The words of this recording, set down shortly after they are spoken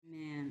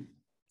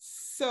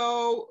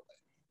So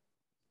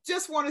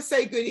just want to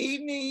say good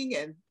evening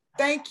and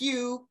thank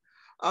you,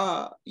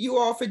 you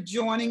all for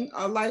joining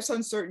Life's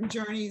Uncertain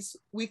Journeys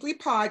weekly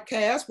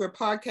podcast. We're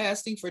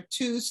podcasting for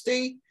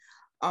Tuesday,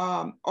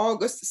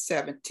 August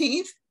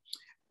 17th.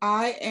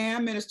 I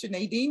am Minister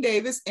Nadine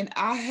Davis, and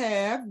I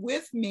have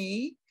with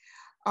me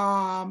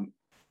our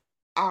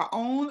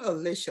own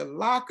Alicia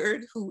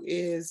Lockard, who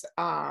is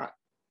our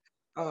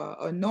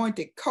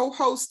anointed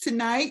co-host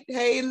tonight.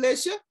 Hey,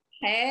 Alicia.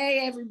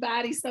 Hey,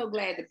 everybody. So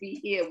glad to be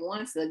here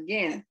once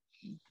again.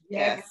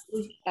 Yes.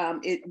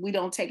 We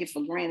don't take it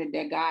for granted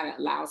that God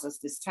allows us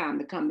this time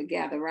to come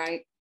together,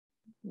 right?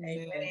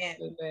 Amen.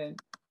 Amen.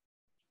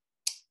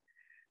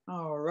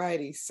 All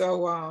righty.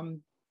 So,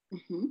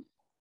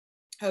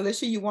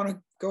 Alicia, you want to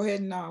go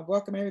ahead and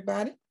welcome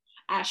everybody?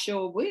 I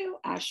sure will.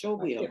 I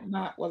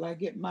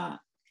get my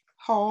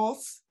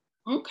halls.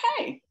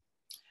 Okay.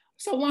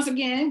 So once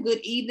again,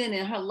 good evening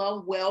and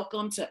hello.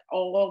 Welcome to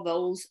all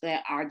those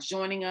that are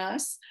joining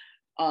us,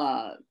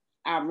 our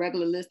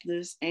regular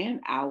listeners and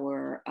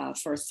our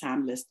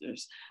first-time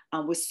listeners.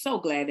 We're so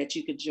glad that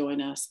you could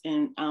join us.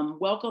 And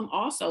welcome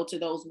also to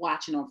those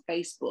watching on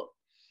Facebook.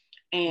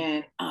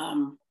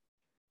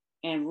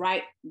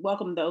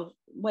 Welcome those,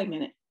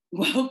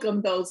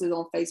 welcome those who's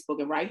on Facebook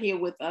and right here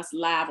with us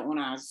live on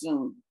our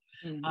Zoom.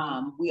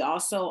 Mm-hmm. We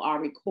also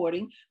are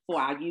recording for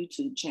our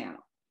YouTube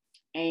channel.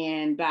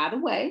 And by the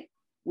way,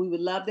 we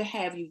would love to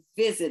have you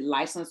visit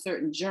Life's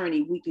Uncertain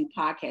Journey weekly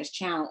podcast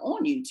channel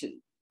on YouTube.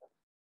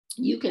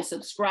 You can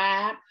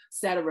subscribe,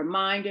 set a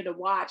reminder to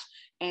watch,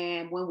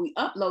 and when we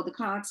upload the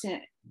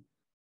content,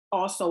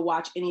 also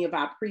watch any of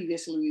our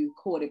previously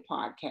recorded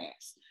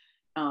podcasts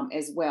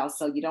as well,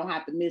 so you don't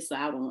have to miss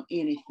out on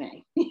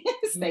anything.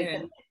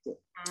 Stay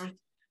connected.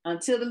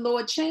 Until the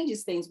Lord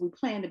changes things, we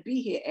plan to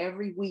be here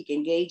every week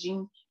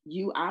engaging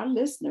you, our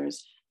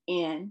listeners,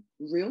 in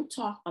real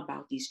talk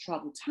about these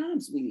troubled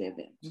times we live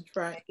in. That's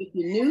right. If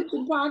you're new to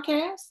the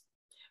podcast,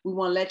 we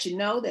want to let you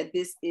know that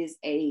this is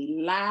a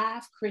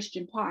live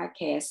Christian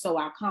podcast, so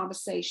our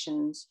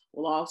conversations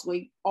will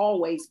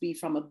always be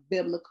from a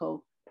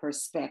biblical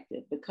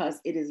perspective. Because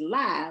it is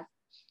live,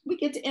 we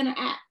get to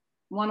interact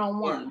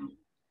one-on-one. Yeah.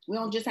 We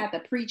don't just have to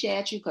preach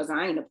at you, because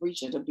I ain't a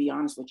preacher, to be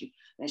honest with you.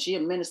 And she a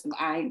minister,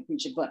 I ain't a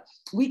preacher, but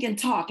we can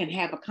talk and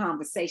have a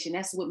conversation.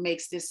 That's what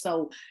makes this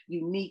so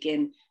unique,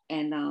 and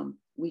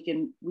we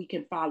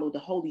can follow the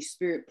Holy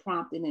Spirit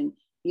prompting, and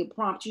he'll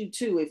prompt you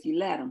too if you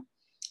let him.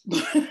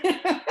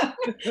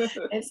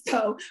 And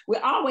so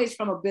we're always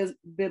from a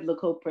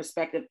biblical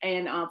perspective.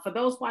 And for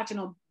those watching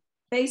on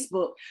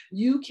Facebook,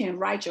 you can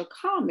write your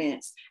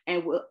comments,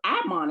 and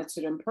I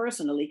monitor them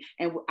personally,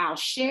 and I'll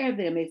share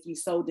them if you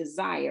so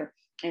desire.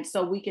 And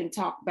so we can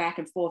talk back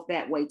and forth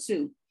that way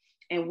too.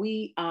 And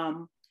we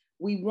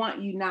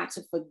want you not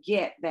to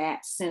forget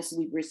that since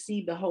we've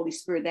received the Holy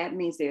Spirit, that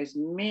means there's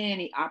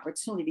many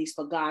opportunities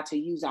for God to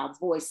use our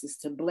voices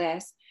to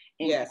bless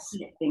and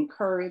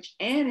encourage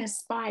and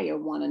inspire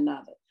one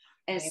another.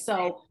 And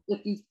so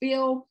if you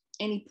feel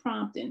any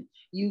prompting,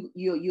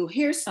 you'll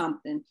hear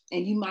something,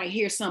 and you might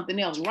hear something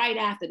else right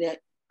after that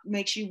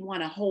makes you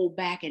want to hold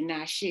back and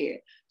not share.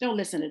 Don't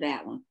listen to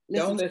that one.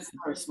 Listen to the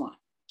first one.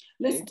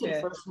 Listen to the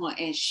first one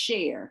and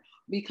share,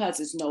 because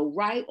there's no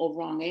right or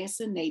wrong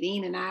answer.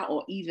 Nadine and I,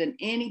 or even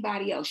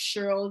anybody else,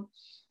 Cheryl,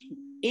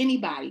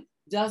 anybody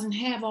doesn't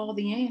have all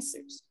the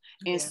answers.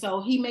 And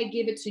so he may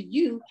give it to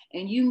you,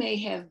 and you may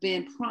have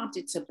been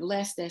prompted to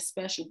bless that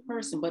special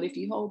person. But if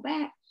you hold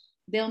back,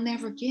 they'll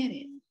never get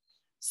it.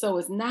 So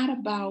it's not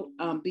about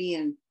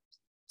being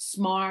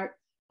smart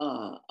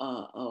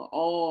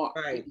or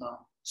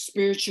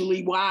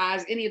spiritually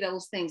wise, any of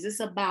those things.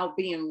 It's about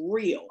being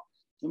real.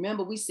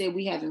 Remember, we said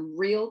we having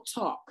real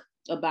talk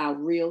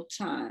about real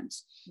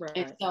times. Right.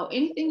 And so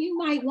anything you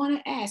might want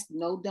to ask,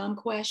 no dumb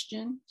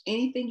question,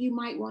 anything you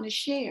might want to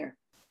share,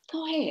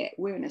 go ahead.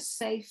 We're in a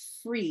safe,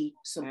 free,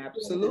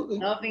 absolutely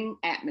loving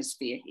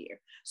atmosphere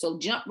here. So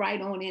jump right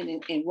on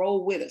in and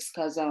roll with us,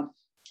 because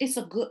it's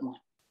a good one.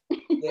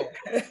 Yeah.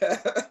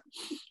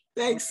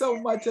 Thanks so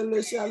much,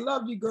 Alicia. I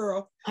love you,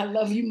 girl. I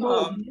love you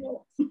more.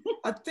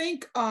 I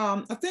think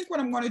what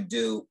I'm going to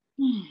do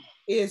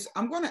is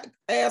I'm going to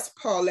ask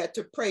Paulette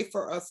to pray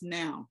for us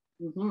now.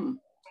 Mm-hmm.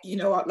 You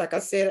know, like I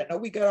said, I know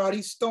we got all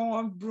these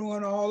storms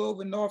brewing all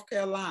over North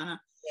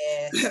Carolina.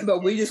 Yes.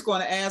 But we're just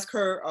going to ask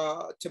her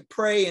to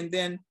pray, and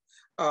then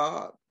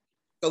a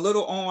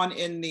little on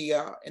in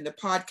the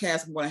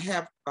podcast, I'm going to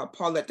have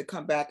Paulette to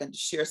come back and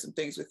share some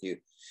things with you.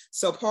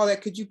 So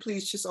Paulette, could you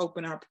please just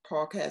open our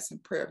podcast in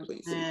prayer,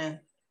 please?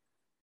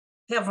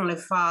 Heavenly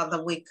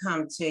Father, we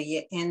come to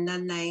you in the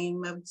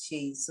name of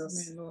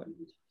Jesus. Amen, Lord.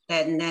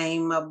 That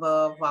name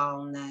above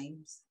all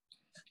names.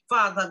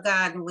 Father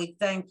God, we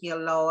thank you,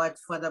 Lord,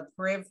 for the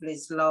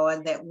privilege,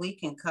 Lord, that we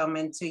can come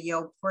into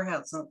your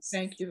presence.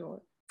 Thank you, Lord.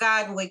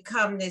 God, we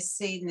come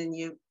this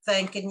evening,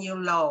 thanking you,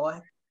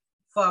 Lord,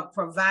 for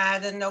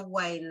providing a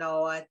way,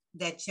 Lord,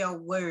 that your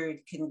word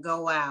can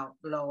go out,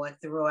 Lord,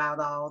 throughout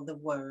all the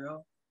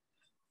world.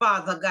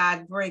 Father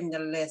God, bring the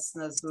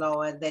listeners,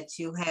 Lord, that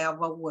you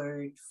have a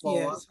word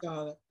for. Yes,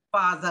 Father.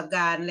 Father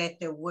God, let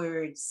the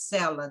word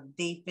settle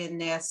deep in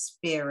their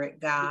spirit,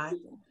 God.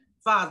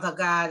 Father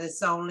God,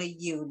 it's only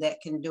you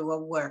that can do a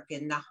work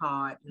in the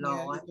heart,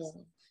 Lord. Yeah,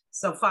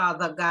 so,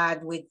 Father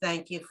God, we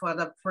thank you for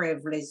the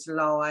privilege,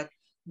 Lord,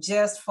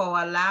 just for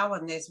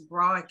allowing this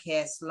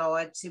broadcast,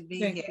 Lord, to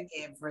be here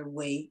every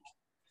week.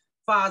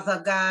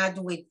 Father God,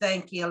 we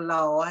thank you,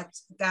 Lord,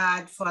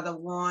 God, for the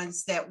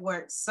ones that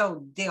work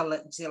so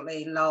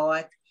diligently,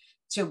 Lord,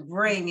 to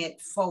bring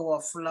it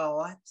forth,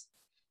 Lord.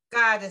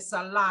 God, it's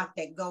a lot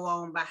that go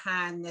on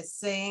behind the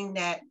scene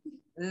that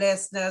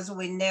listeners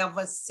we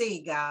never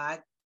see,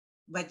 God.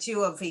 But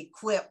you have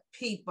equipped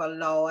people,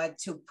 Lord,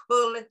 to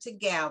pull it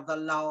together,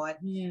 Lord.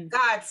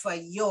 God, for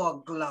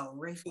your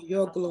glory. For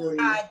your glory.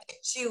 God,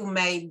 that you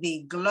may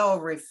be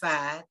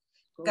glorified.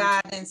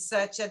 God, in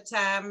such a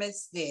time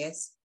as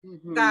this.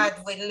 God,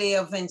 we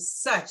live in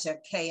such a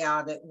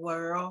chaotic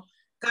world.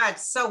 God,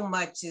 so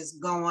much is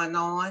going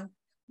on.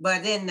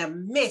 But in the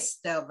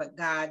midst of it,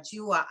 God,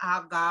 you are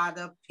our God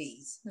of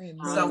peace. Amen.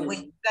 So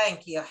we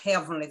thank you,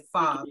 Heavenly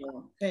Father.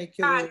 Thank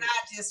you. God,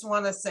 I just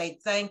want to say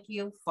thank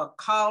you for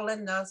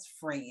calling us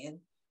friend.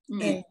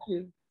 Thank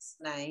you. Jesus'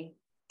 name,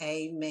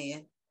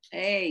 amen.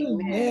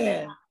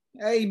 Amen.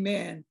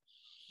 Amen.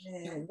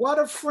 And what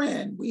a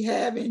friend we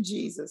have in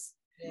Jesus.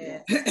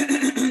 Yeah.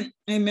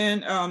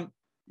 Amen.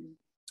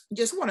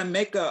 Just want to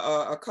make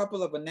a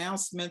couple of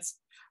announcements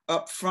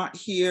up front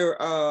here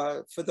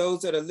for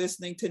those that are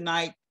listening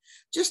tonight,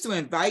 just to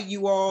invite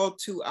you all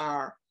to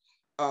our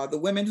the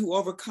Women Who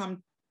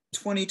Overcome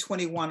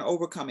 2021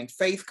 Overcoming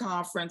Faith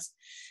Conference.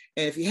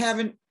 And if you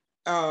haven't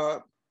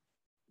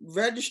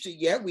registered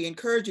yet, we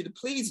encourage you to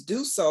please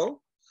do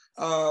so.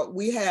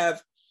 We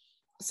have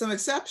some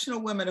exceptional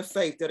women of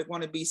faith that are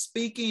going to be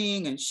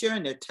speaking and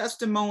sharing their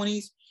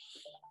testimonies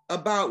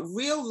about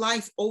real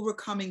life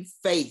overcoming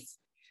faith,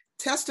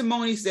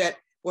 testimonies that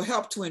will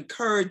help to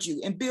encourage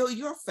you and build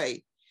your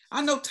faith.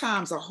 I know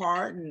times are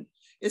hard and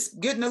it's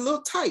getting a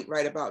little tight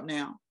right about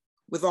now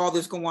with all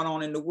this going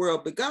on in the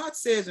world. But God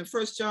says in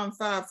 1 John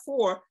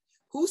 5:4,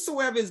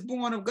 whosoever is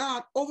born of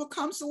God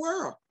overcomes the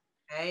world.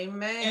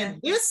 Amen.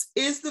 And this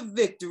is the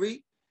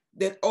victory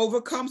that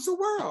overcomes the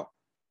world,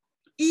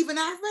 even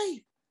our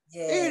faith.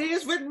 Yeah. There it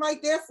is written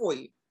right there for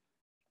you.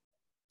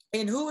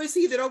 And who is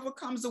he that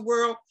overcomes the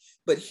world?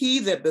 But he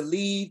that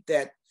believed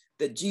that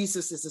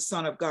Jesus is the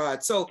Son of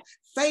God. So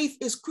faith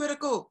is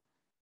critical.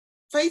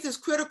 Faith is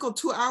critical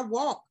to our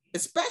walk,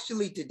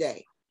 especially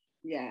today.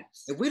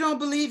 Yes. If we don't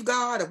believe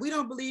God, if we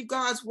don't believe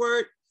God's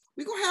word,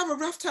 we're going to have a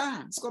rough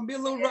time. It's going to be a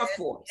little rough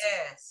for us.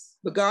 Yes.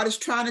 But God is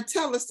trying to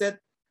tell us that,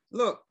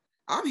 look,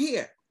 I'm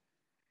here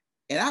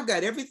and I've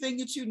got everything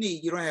that you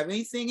need. You don't have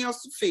anything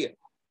else to fear.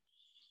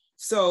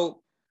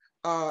 So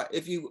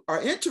if you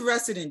are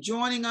interested in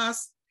joining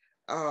us,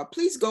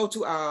 please go to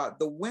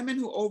the Women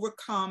Who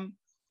Overcome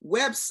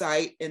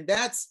website, and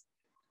that's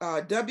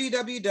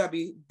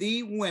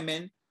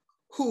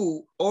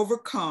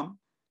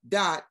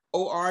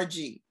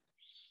www.thewhomewhoovercome.org.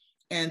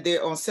 And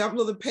there on several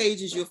of the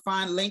pages, you'll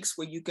find links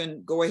where you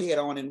can go ahead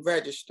on and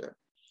register.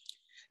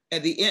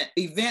 And the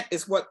event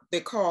is what they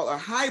call a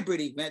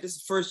hybrid event. This is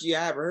the first year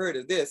I ever heard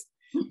of this,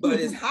 but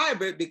it's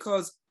hybrid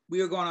because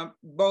we are going to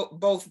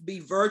both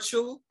be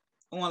virtual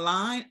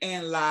online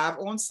and live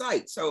on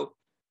site. So,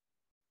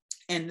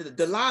 and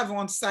the live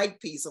on site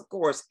piece, of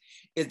course,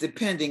 is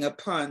depending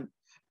upon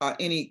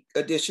any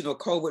additional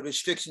COVID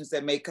restrictions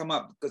that may come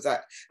up, because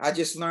I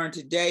just learned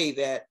today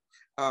that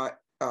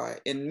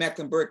in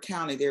Mecklenburg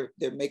County, they're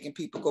making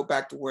people go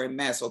back to wearing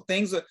masks. So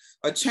things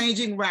are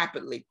changing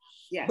rapidly.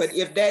 Yes. But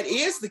if that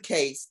is the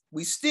case,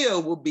 we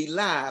still will be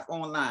live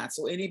online.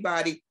 So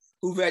anybody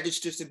who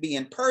registers to be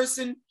in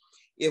person,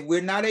 if we're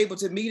not able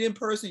to meet in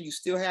person, you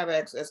still have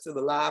access to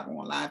the live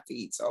online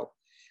feed. So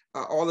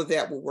all of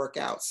that will work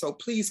out. So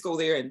please go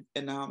there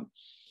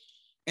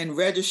and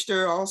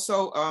register.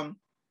 Also,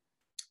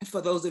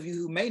 for those of you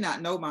who may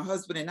not know, my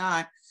husband and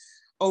I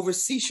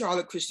oversee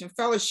Charlotte Christian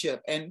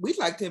Fellowship, and we'd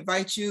like to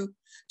invite you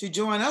to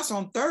join us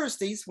on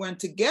Thursdays when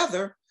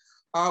together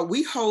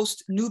we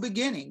host New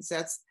Beginnings.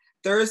 That's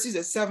Thursdays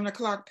at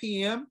 7:00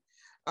 p.m.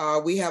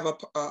 We have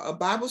a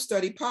Bible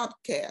study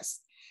podcast,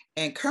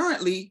 and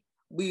currently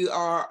we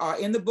are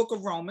in the book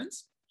of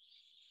Romans.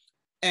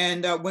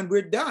 And when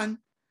we're done,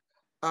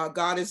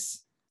 God has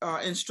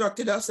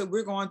instructed us that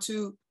we're going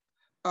to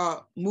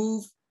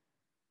move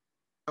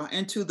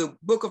into the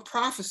book of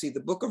prophecy, the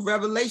book of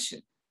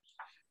Revelation.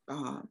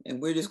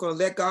 And we're just going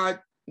to let God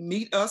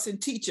meet us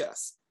and teach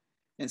us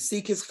and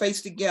seek his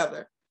face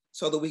together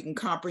so that we can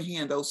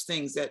comprehend those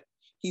things that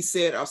he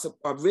said are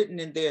written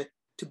in there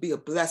to be a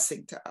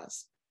blessing to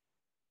us.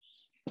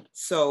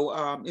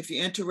 So if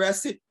you're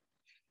interested,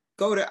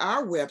 go to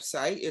our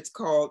website. It's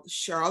called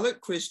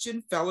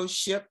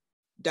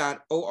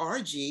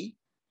charlottechristianfellowship.org.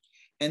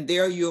 And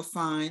there you'll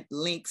find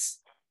links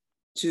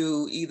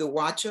to either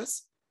watch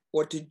us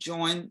or to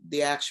join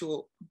the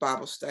actual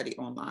Bible study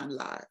online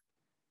live.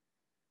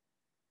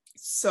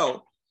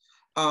 So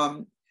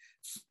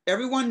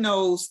everyone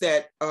knows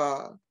that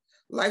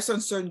Life's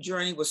Uncertain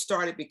Journey was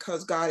started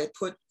because God had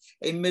put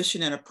a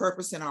mission and a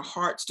purpose in our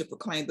hearts to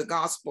proclaim the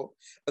gospel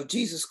of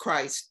Jesus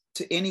Christ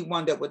to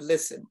anyone that would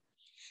listen.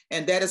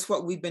 And that is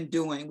what we've been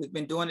doing. We've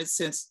been doing it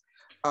since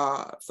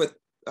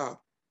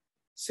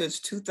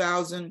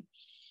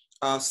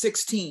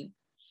 2016,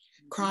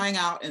 crying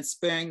out and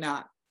sparing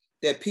not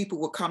that people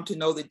will come to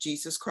know that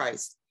Jesus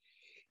Christ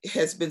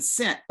has been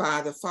sent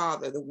by the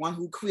Father, the one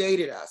who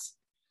created us,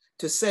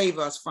 to save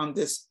us from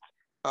this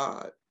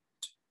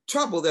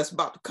trouble that's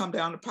about to come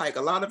down the pike.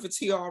 A lot of it's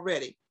here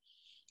already,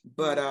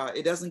 but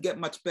it doesn't get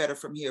much better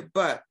from here.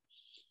 But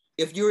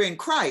if you're in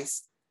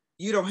Christ,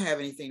 you don't have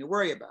anything to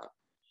worry about.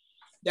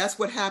 That's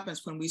what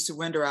happens when we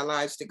surrender our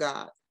lives to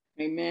God.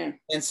 Amen.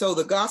 And so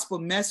the gospel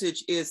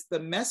message is the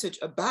message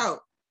about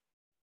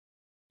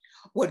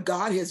what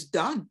God has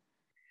done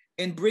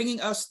in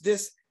bringing us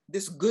this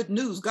good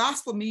news.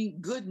 Gospel means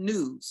good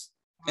news.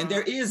 And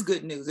there is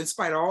good news. In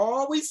spite of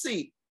all we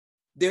see,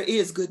 there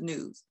is good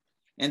news.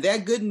 And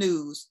that good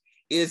news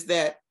is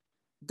that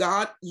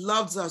God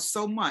loves us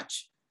so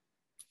much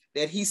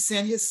that he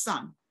sent his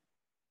son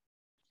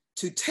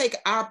to take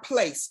our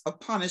place of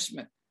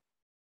punishment,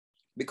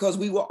 because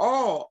we were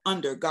all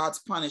under God's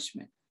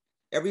punishment.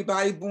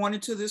 Everybody born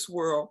into this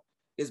world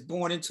is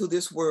born into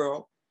this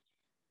world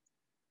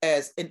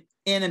as an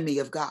enemy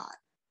of God,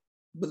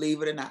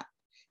 believe it or not.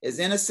 As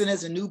innocent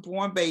as a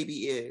newborn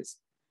baby is,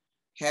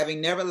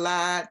 having never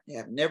lied,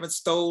 have never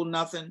stole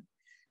nothing,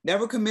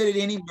 never committed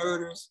any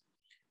murders,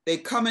 they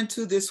come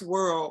into this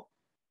world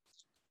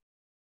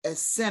as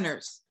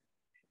sinners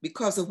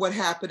because of what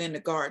happened in the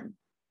garden.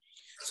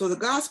 So the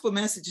gospel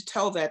message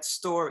tells that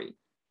story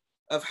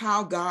of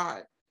how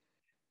God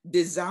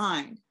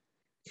designed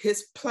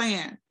his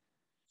plan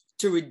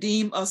to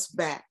redeem us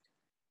back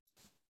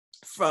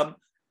from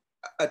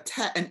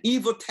an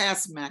evil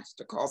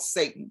taskmaster called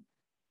Satan,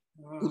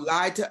 who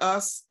lied to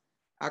us.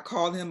 I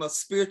call him a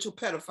spiritual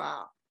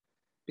pedophile,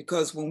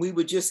 because when we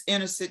were just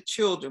innocent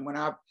children, when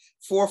our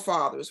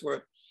forefathers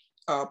were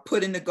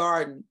put in the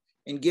garden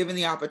and given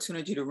the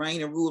opportunity to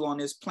reign and rule on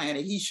this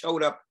planet, he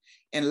showed up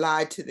and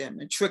lied to them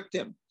and tricked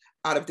them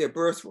out of their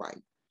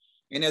birthright.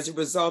 And as a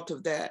result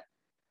of that,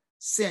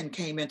 sin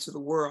came into the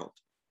world,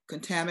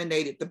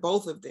 contaminated the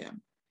both of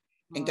them,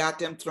 and got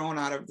them thrown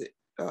out of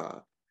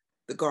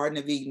the Garden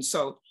of Eden.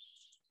 So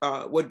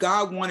what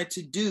God wanted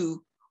to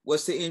do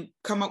was to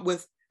come up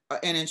with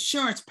an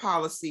insurance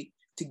policy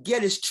to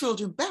get his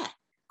children back.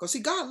 Because see,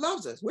 God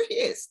loves us, we're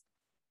his.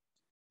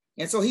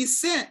 And so he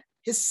sent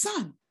his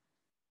son.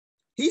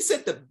 He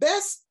sent the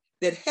best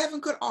that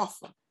heaven could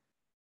offer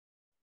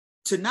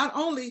to not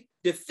only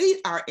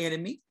defeat our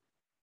enemy,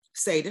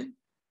 Satan,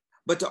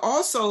 but to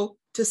also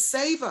to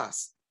save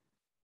us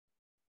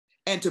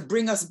and to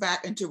bring us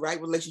back into right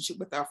relationship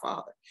with our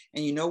Father.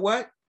 And you know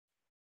what?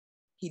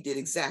 He did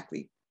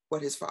exactly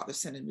what his Father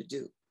sent him to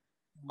do.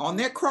 On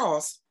that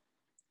cross,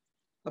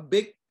 a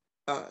big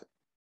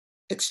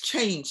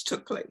exchange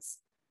took place.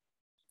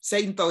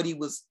 Satan thought he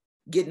was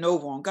getting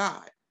over on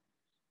God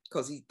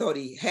because he thought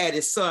he had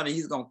his son and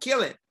he's going to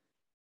kill him.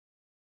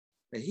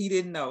 But he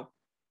didn't know.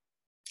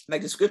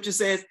 Like the scripture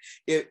says,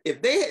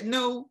 if they had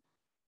known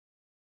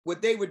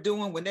what they were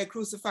doing when they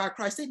crucified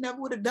Christ, they never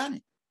would have done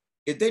it.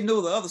 If they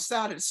knew the other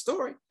side of the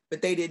story,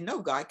 but they didn't know,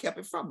 God kept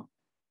it from them.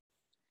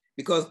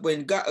 Because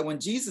when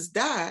Jesus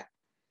died,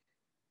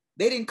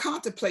 they didn't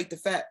contemplate the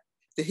fact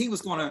that he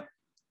was going to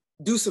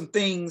do some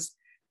things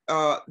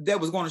that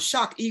was going to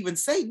shock even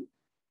Satan.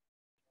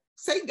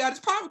 Satan got his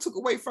power took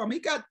away from him. He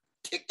got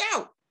kicked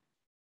out.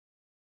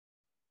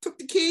 Took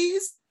the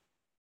keys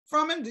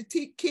from him, the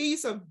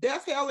keys of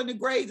death, hell, and the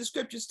grave. The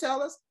scriptures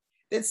tell us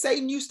that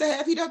Satan used to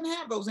have. He doesn't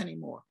have those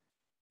anymore.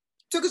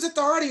 Took his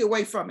authority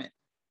away from it.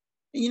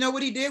 And you know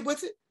what he did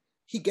with it?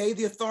 He gave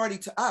the authority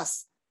to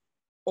us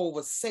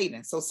over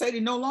Satan. So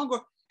Satan no longer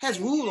has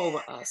rule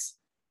over us.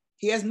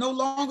 He no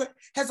longer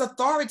has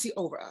authority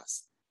over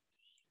us.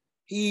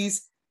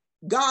 He's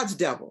God's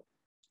devil.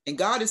 And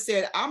God has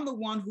said, I'm the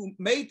one who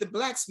made the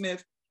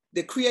blacksmith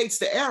that creates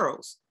the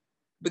arrows.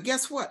 But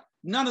guess what?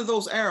 None of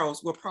those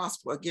arrows will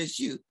prosper against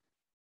you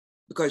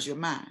because you're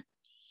mine.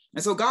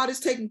 And so God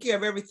is taking care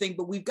of everything,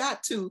 but we've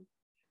got to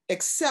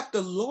accept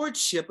the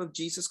lordship of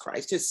Jesus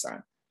Christ, his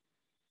son,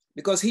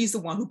 because he's the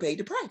one who paid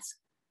the price.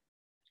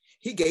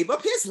 He gave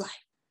up his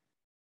life.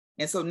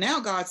 And so now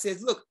God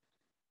says, look,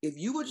 if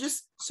you will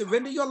just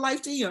surrender your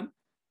life to him,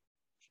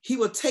 he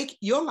will take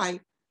your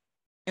life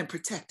and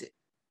protect it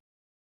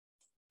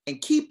and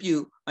keep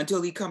you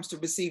until he comes to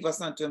receive us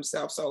unto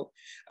himself. So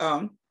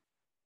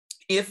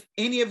if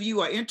any of you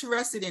are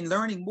interested in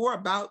learning more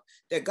about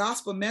that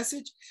gospel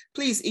message,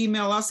 please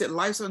email us at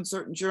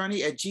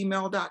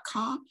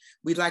lifesuncertainjourney@gmail.com.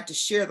 We'd like to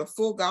share the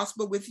full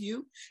gospel with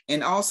you,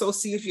 and also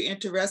see if you're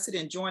interested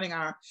in joining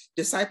our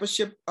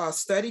discipleship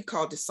study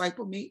called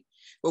Disciple Me,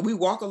 where we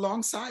walk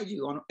alongside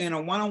you in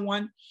a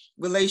one-on-one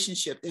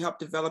relationship to help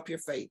develop your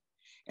faith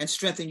and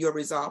strengthen your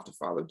resolve to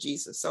follow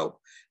Jesus. So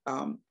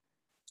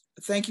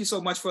thank you so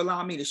much for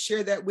allowing me to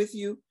share that with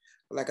you.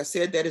 Like I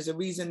said, that is the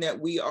reason that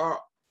we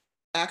are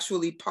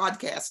actually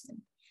podcasting,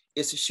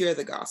 is to share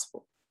the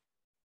gospel.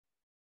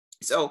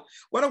 So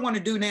what I want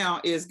to do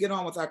now is get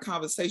on with our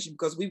conversation,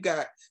 because we've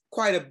got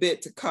quite a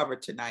bit to cover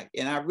tonight.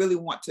 And I really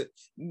want to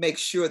make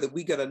sure that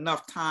we get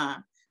enough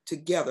time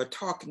together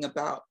talking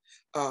about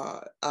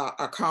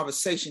our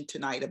conversation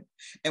tonight.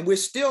 And we're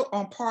still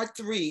on part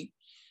 3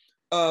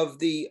 of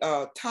the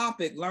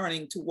topic,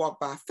 learning to walk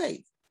by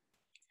faith.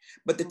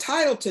 But the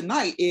title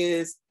tonight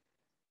is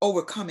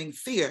Overcoming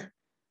Fear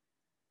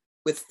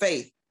with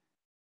Faith.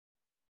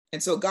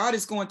 And so God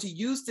is going to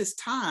use this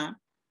time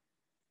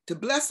to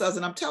bless us.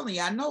 And I'm telling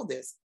you, I know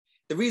this.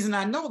 The reason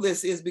I know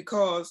this is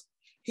because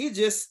he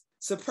just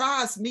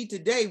surprised me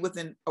today with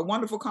a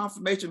wonderful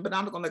confirmation, but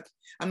I'm not going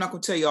to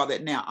tell you all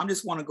that now. I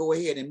just want to go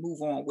ahead and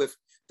move on with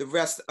the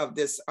rest of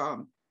this,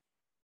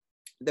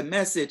 the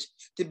message.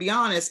 To be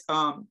honest,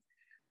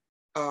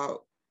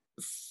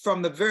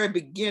 from the very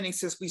beginning,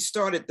 since we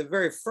started the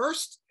very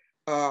first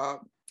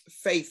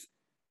faith,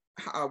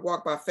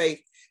 walk by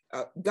faith,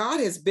 God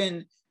has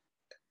been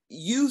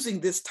using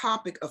this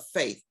topic of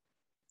faith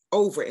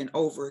over and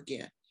over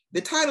again.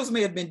 The titles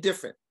may have been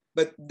different,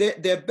 but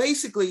they're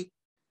basically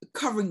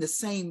covering the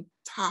same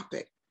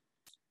topic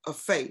of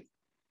faith.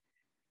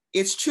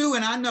 It's true,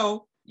 and I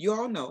know, you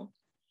all know,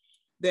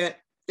 that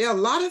there are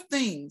a lot of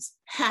things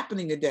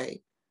happening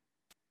today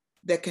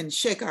that can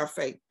shake our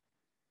faith.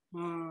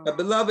 But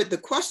beloved, the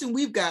question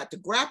we've got to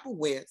grapple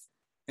with,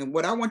 and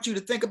what I want you to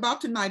think about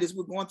tonight as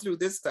we're going through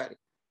this study,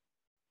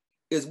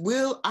 is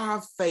will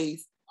our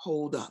faith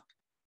hold up?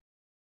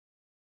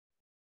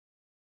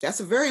 That's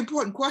a very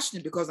important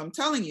question, because I'm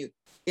telling you,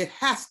 it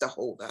has to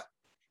hold up.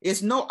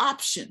 It's no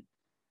option.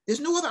 There's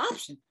no other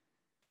option.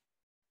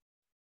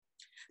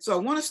 So I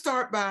want to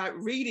start by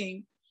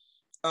reading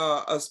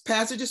a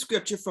passage of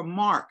scripture from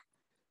Mark,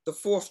 the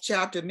 4th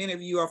chapter. Many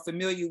of you are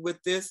familiar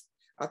with this.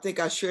 I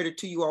think I shared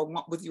it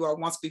with you all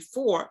once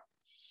before.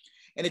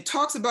 And it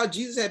talks about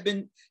Jesus had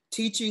been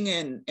teaching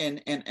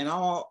and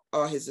all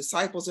his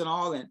disciples and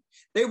all, and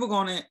they were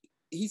going to,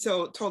 he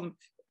told them,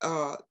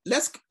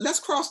 let's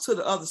cross to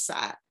the other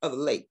side of the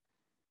Lake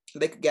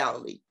of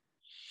Galilee.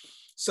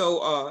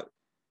 So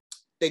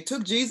they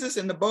took Jesus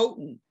in the boat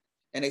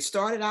and they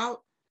started out,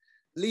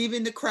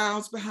 leaving the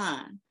crowds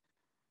behind,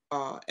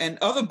 and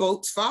other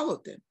boats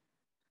followed them.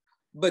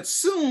 But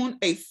soon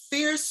a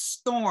fierce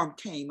storm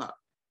came up.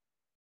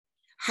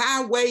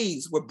 High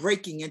waves were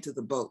breaking into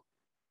the boat,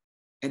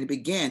 and it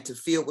began to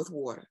fill with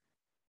water.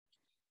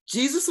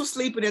 Jesus was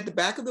sleeping at the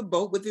back of the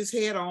boat with his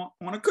head on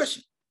a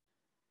cushion.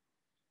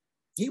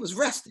 He was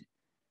resting.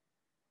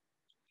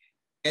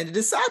 And the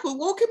disciples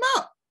woke him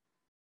up,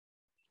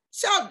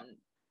 shouting,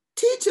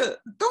 "Teacher,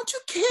 don't you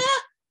care?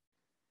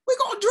 We're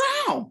going to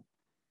drown."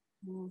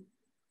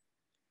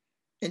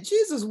 And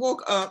Jesus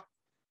woke up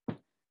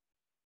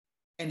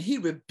and he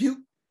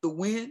rebuked the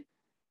wind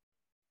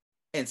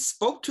and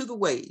spoke to the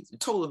waves and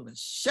told them to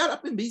shut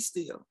up and be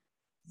still.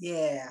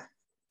 Yeah.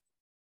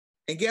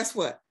 And guess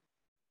what?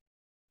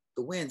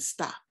 The wind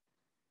stopped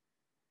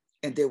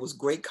and there was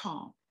great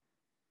calm.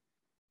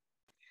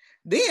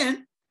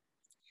 Then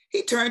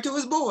he turned to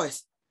his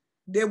boys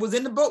that was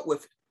in the boat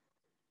with him.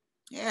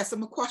 He asked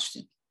them a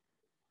question.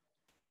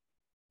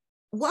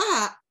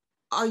 Why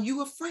are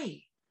you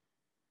afraid?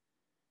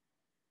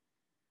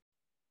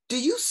 Do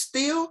you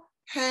still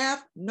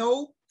have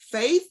no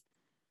faith?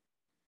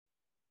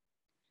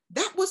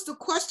 That was the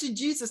question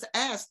Jesus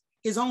asked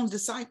his own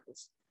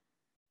disciples.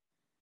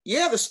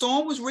 Yeah, the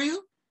storm was real.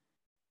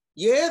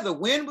 Yeah, the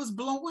wind was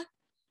blowing.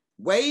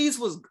 Waves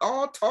was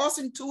all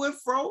tossing to and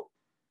fro.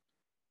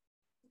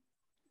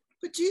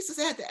 But Jesus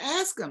had to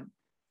ask them,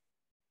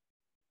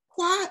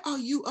 why are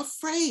you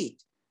afraid?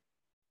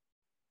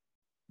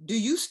 Do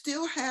you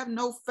still have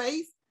no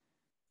faith?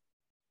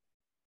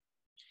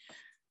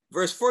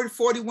 Verse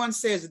 41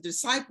 says the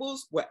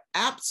disciples were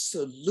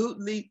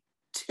absolutely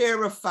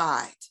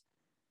terrified.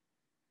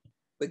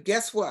 But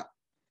guess what?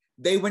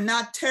 They were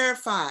not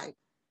terrified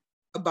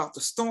about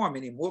the storm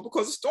anymore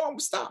because the storm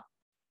was stopped.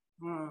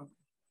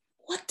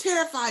 What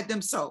terrified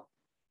them so?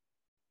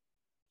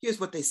 Here's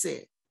what they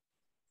said.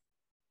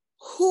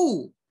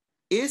 Who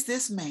is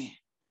this man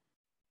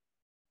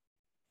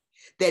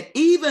that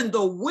even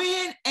the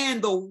wind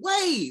and the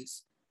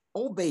waves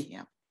obey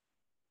him?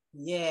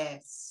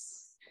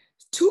 Yes.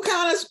 Two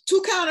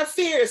kind of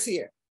fears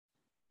here.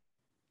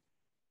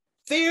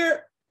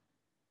 Fear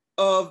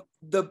of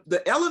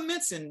the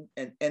elements and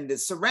the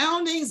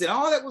surroundings and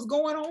all that was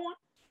going on.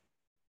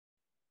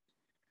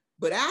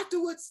 But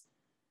afterwards,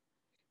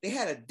 they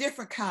had a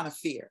different kind of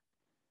fear.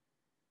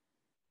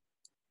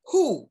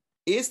 Who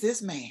is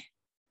this man?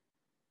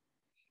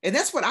 And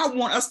that's what I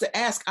want us to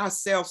ask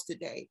ourselves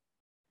today.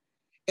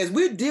 As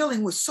we're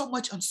dealing with so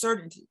much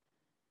uncertainty,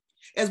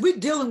 as we're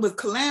dealing with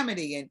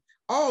calamity and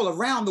all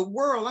around the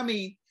world, I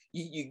mean,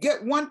 you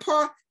get one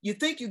part, you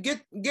think you're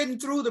getting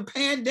through the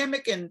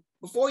pandemic, and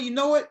before you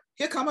know it,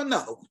 here come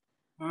another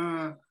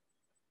one.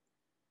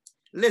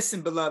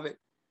 Listen, beloved,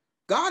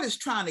 God is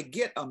trying to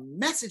get a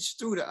message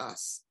through to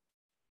us.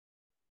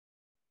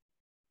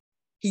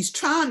 He's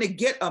trying to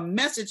get a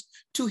message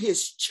to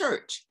his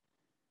church.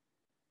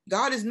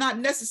 God is not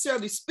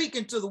necessarily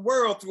speaking to the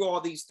world through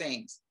all these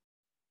things.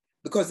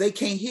 because they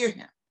can't hear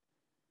him.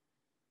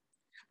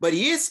 But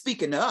he is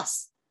speaking to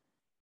us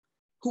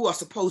who are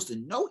supposed to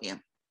know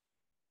him.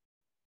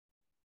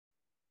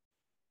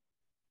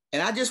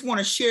 And I just want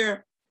to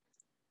share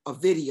a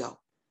video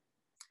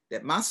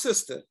that my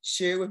sister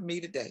shared with me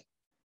today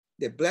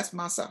that blessed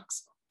my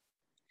socks.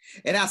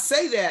 And I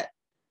say that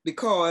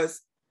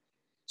because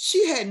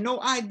she had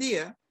no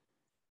idea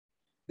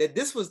that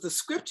this was the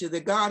scripture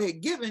that God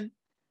had given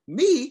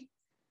me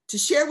to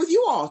share with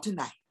you all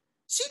tonight.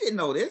 She didn't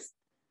know this.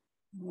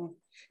 Mm-hmm.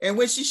 And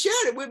when she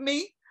shared it with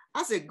me,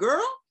 I said,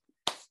 girl,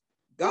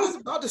 God's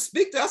about to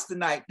speak to us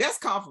tonight. That's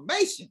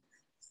confirmation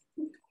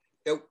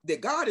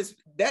that God is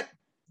that,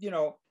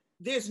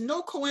 there's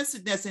no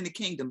coincidence in the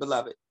kingdom,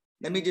 beloved.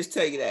 Let me just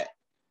tell you that.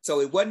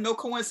 So it wasn't no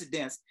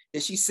coincidence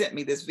that she sent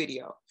me this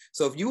video.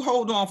 So if you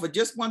hold on for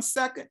just 1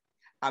 second,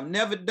 I've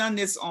never done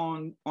this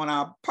on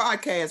our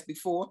podcast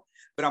before,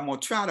 but I'm going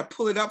to try to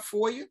pull it up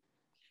for you.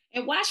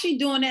 And while she's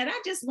doing that,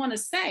 I just want to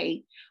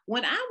say,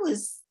 when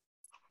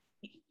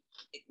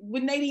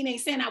Nadine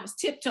ain't saying, I was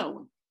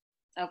tiptoeing,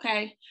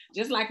 okay?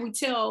 Just like we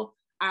tell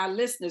our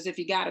listeners, if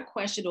you got a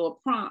question or a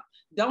prompt,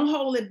 don't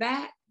hold it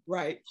back.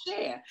 Right.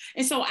 Share.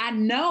 And so I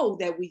know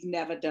that we've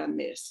never done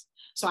this.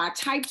 So I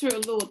typed her a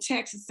little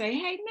text and say,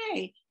 hey,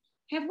 Nay,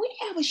 have we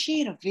ever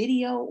shared a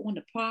video on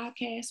the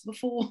podcast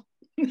before?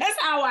 That's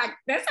how I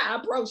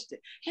approached it.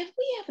 Have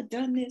we ever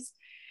done this?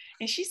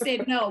 And she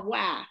said, no,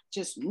 why?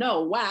 Just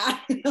no, why?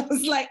 I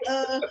was like,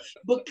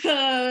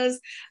 because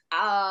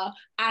I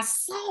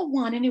saw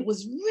one and it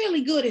was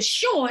really good. It's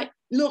short.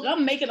 Look,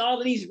 I'm making all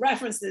of these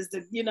references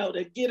to get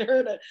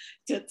her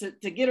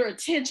to get her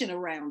attention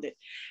around it.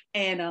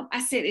 And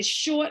I said, it's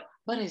short,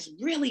 but it's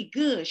really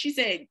good. She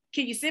said,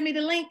 can you send me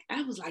the link?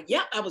 I was like,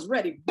 yep, I was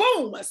ready.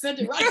 Boom, I sent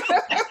it right away.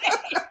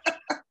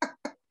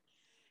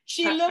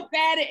 She looked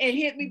at it and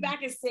hit me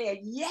back and said,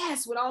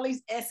 yes, with all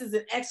these S's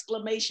and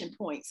exclamation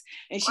points.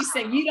 And she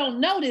said, you don't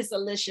know this,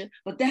 Alicia,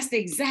 but that's the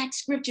exact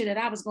scripture that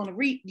I was going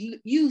to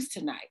use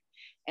tonight.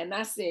 And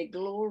I said,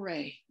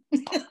 glory.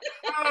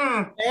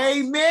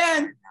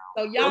 Amen.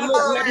 So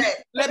y'all,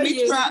 let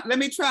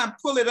me try and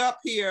pull it up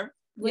here.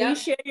 When you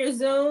share your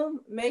Zoom,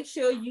 make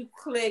sure you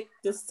click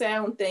the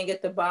sound thing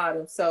at the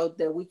bottom so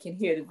that we can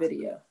hear the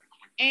video.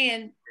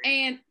 And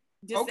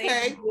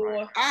okay,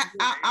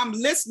 I'm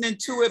listening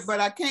to it, but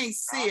I can't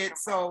see it.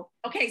 So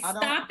okay,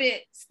 stop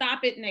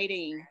it,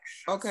 Nadine.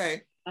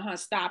 Okay.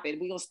 Stop it.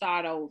 We're gonna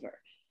start over.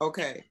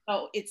 Okay.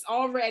 So it's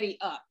already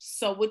up.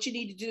 So what you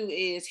need to do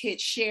is hit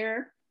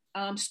share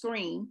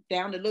screen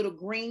down the little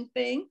green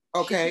thing.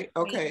 Okay.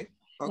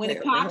 When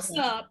it pops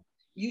up,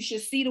 you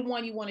should see the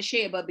one you want to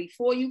share. But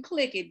before you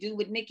click it, do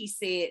what Nikki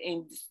said,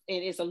 and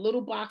it's a little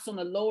box on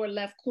the lower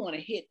left corner.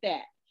 Hit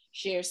that.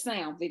 Share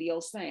sound,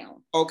 video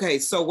sound. Okay,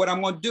 so what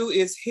I'm gonna do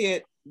is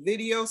hit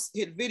video,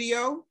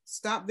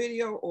 stop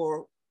video,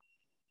 or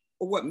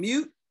what,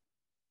 mute?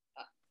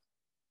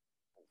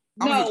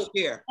 No,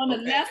 share. On the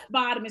left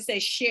bottom it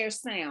says share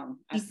sound.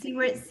 You see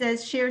where it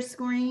says share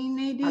screen,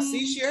 Nadine? I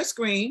see share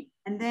screen.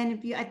 And then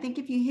if you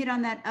hit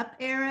on that up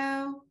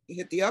arrow. You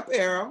hit the up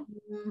arrow.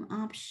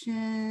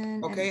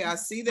 Option. Okay, I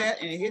see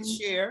that, and it hits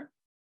share.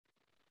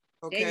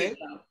 Okay.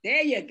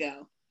 There you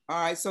go.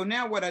 All right, so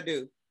now what I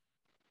do?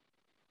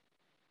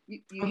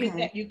 You hit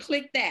that, you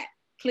click that,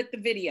 click the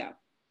video.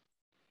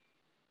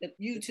 The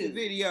YouTube. The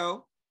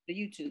video. The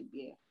YouTube,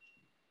 yeah.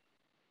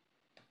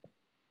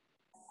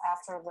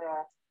 After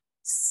the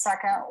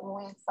second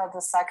week of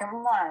the second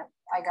month,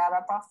 I got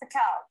up off the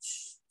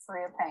couch,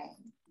 free of pain.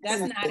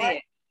 That's not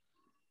it.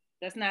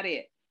 That's not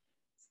it.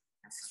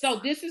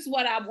 So this is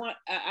what I want.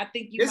 I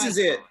think you. This is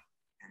it.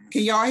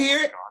 Can y'all hear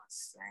it?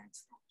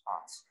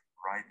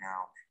 Right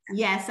now.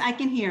 Yes, I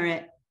can hear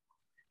it.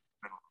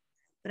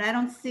 But I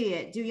don't see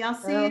it. Do y'all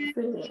see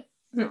it?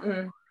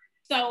 Mm-mm.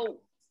 So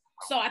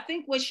I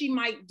think what she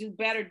might do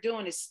better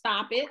doing is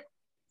stop it.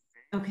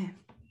 Okay.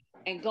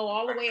 And go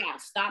all the way out.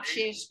 Stop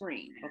share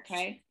screen.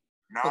 Okay.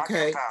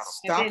 Okay.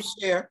 Stop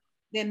share.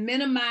 Then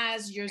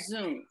minimize your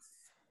Zoom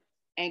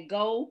and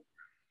go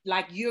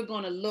like you're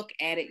going to look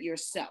at it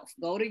yourself.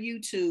 Go to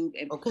YouTube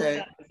and pull it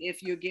up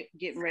if you're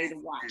getting ready to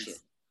watch it.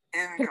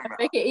 Can I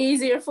make it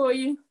easier for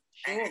you?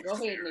 Sure. Go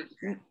ahead,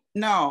 Nikki.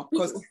 No,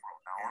 because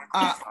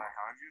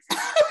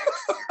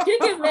you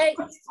can make.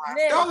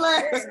 Don't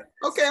laugh.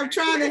 Okay, I'm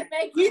trying to.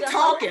 He's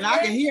talking. I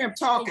can hear him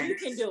talking. You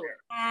can do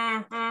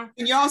it.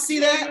 Can y'all see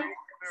that?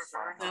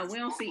 No, we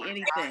don't see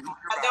anything. I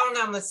don't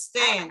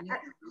understand.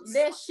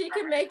 Then she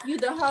can make you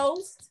the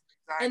host,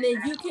 and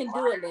then you can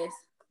do it, Liz.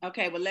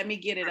 Okay, well, let me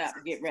get it up.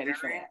 Get ready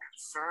for that.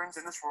 Concerns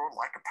in this world,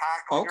 like a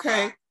pack.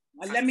 Okay.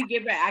 Well, let me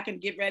get ready. I can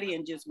get ready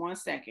in just 1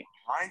 second.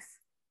 Life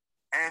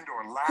and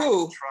or lack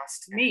of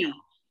trust. Me.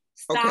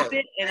 Stop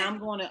it, and I'm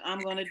gonna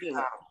do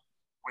it.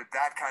 With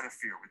that kind of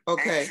fear, with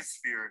anxious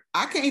fear.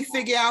 I can't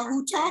figure out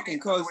who's talking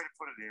because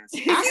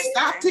I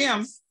stopped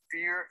him.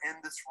 Fear in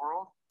this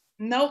world.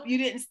 Nope, you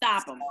didn't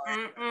stop him.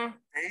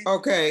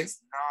 Okay.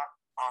 It's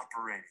not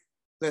operating.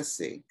 Let's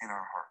see. In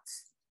our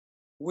hearts.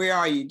 Where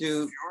are you,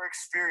 dude? If you're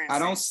experiencing I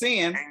don't see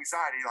him.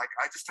 Anxiety, like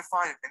I just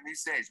define it in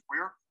these days.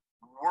 We're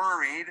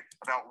worried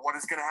about what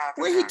is going to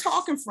happen. Where he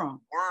talking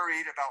from?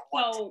 Worried about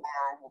what tomorrow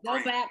will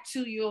bring. Go back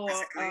to your.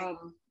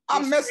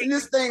 I'm messing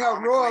this thing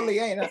up royally,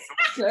 ain't I?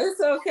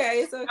 It's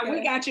okay. It's okay.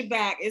 We got your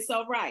back. It's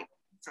all right.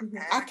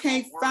 I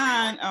can't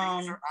find.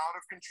 Things are out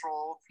of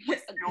control.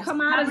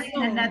 Come out of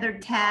another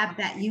tab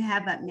that you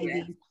have up,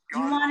 maybe. Do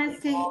you want us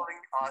to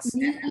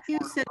mute you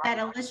so that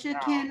Alicia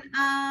can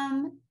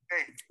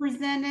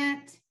present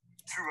it?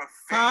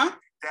 Huh?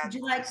 Would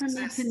you like for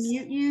me to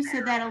mute you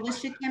so that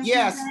Alicia can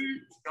yes.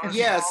 present?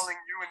 Yes.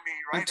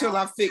 Until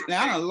I fix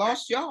now, I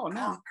lost y'all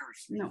now.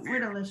 No,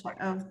 where'd Alicia?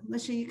 Oh,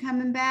 Alicia, you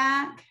coming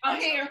back?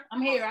 I'm here.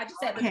 I just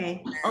said.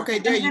 Okay. Okay,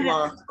 there you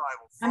are.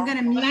 I'm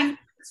gonna mute.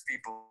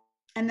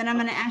 And then I'm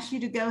going to ask you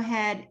to go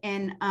ahead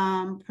and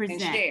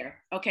present. And share.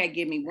 Okay,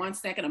 give me 1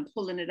 second. I'm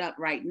pulling it up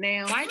right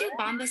now. Why do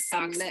Bombas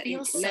socks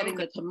feel so letting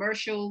good? The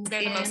commercial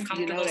They're the most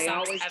comfortable they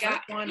socks always ever.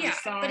 got one. Yeah,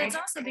 but it's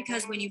also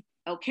because when you...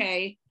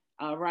 Okay,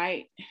 all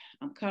right.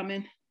 I'm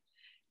coming.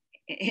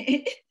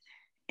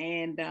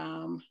 And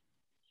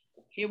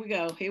here we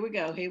go.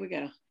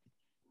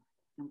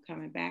 I'm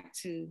coming back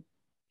to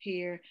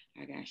here.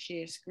 I got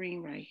share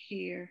screen right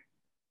here.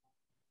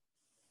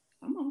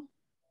 Come on.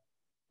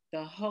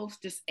 The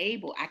host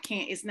disabled. I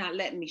can't, it's not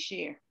letting me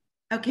share.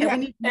 Okay, yeah,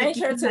 we need to change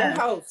her to the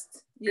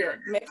host. Yeah,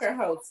 make her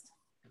host.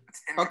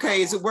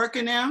 Okay, is it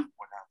working now?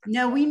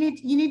 No, you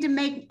need to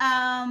make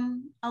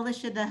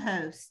Alicia the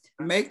host.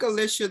 Make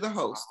Alicia the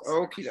host.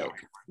 Okie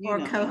dokie. Or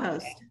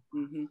co-host.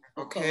 Mm-hmm.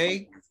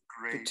 Okay.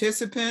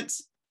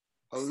 Participants.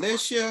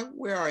 Alicia,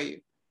 where are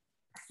you?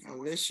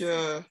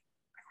 Alicia.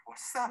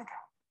 What's that about?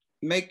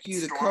 Make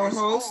you the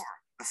co-host.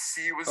 The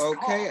sea was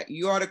okay, calm.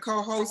 you are the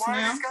co-host so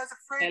now.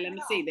 Okay, let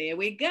me see. There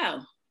we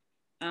go.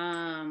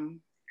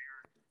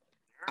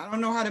 I don't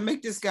know how to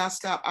make this guy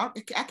stop. I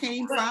can't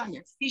even find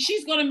it.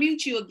 She's going to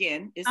mute you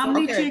again. I'll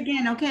mute you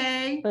again,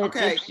 okay? But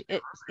okay.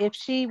 If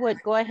she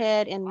would go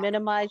ahead and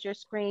minimize your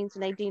screens,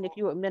 Nadine, if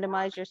you would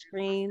minimize your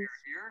screens.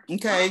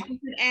 Okay.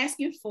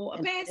 Asking for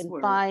a password.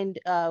 And find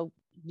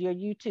your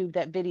YouTube,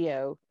 that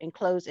video, and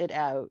close it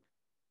out.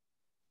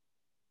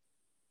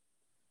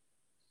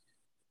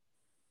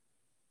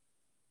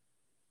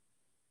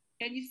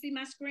 Can you see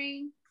my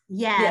screen?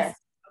 Yes.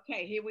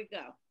 Okay, here we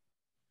go.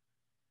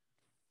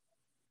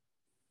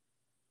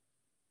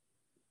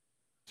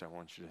 I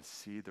want you to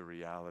see the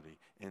reality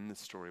in the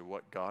story,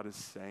 what God is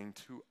saying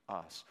to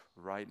us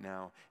right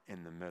now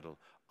in the middle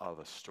of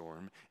a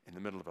storm, in the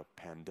middle of a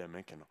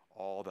pandemic and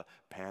all the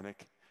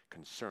panic,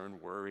 concern,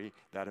 worry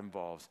that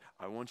involves.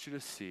 I want you to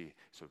see,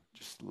 so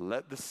just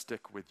let this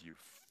stick with you.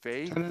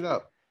 Faith, turn it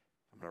up.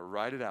 I'm going to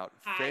write it out.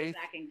 Faith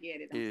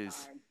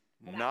is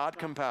not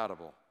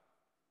compatible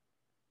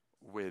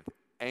with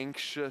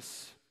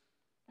anxious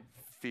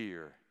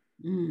fear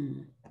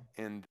in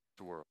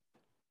this world.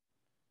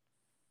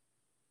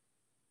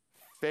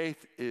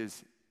 Faith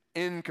is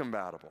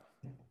incompatible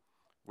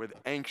with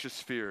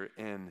anxious fear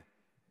in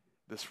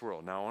this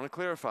world. Now, I want to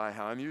clarify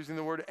how I'm using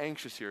the word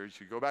anxious here.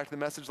 You go back to the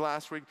message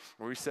last week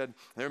where we said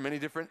there are many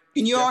different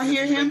Can you all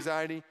hear him?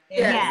 Anxiety.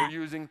 Yeah. We're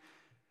using,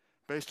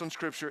 based on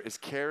scripture, is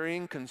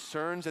carrying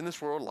concerns in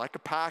this world like a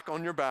pack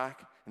on your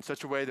back in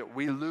such a way that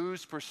we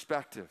lose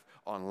perspective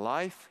on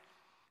life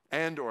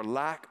and or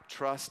lack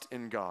trust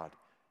in God.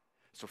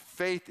 So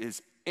faith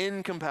is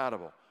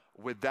incompatible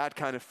with that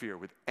kind of fear,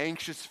 with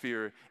anxious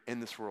fear in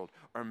this world.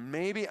 Or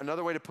maybe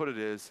another way to put it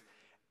is,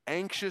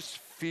 anxious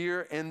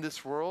fear in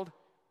this world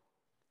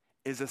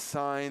is a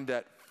sign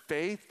that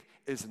faith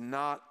is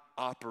not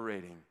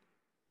operating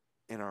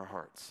in our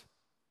hearts.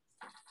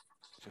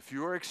 So if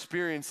you are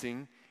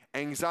experiencing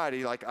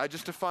anxiety, like I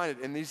just defined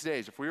it in these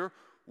days, if we're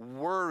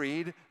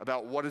worried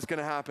about what is going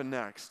to happen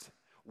next,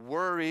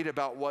 worried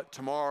about what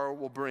tomorrow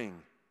will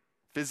bring,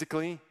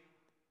 physically,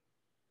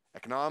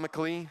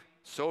 economically,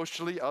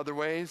 socially, other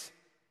ways,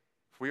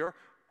 if we are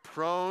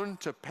prone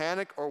to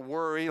panic or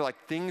worry, like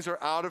things are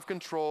out of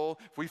control,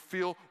 if we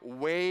feel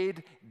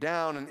weighed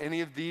down in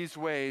any of these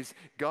ways,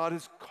 God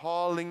is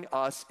calling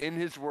us in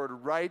His Word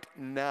right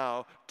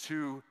now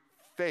to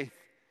faith,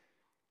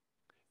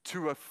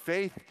 to a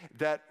faith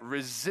that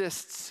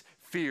resists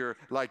fear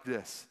like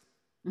this.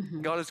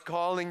 God is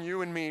calling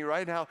you and me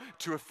right now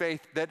to a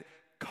faith that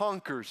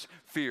conquers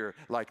fear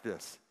like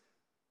this.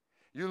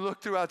 You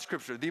look throughout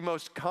Scripture, the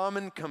most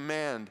common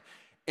command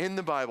in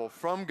the Bible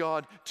from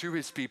God to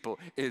His people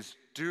is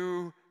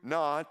do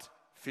not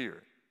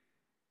fear.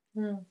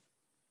 So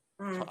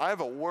I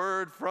have a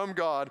word from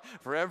God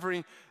for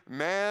every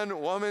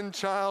man, woman,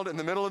 child in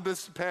the middle of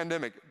this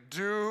pandemic.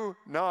 Do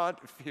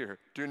not fear.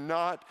 Do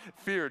not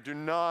fear. Do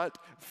not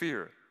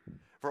fear.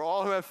 For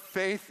all who have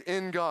faith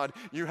in God,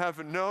 you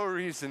have no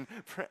reason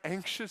for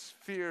anxious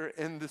fear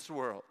in this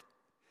world.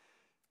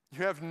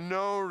 You have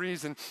no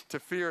reason to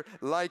fear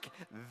like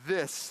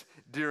this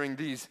during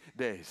these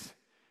days.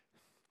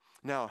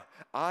 Now,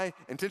 I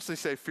intentionally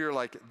say fear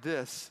like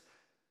this,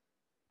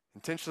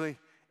 intentionally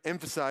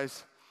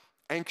emphasize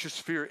anxious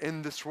fear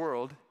in this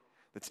world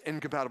that's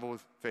incompatible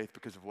with faith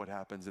because of what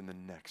happens in the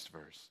next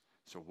verse.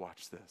 So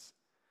watch this.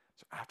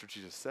 So after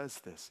Jesus says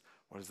this,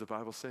 what does the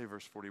Bible say?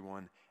 Verse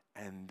 41,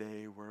 and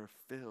they were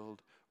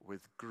filled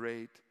with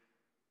great,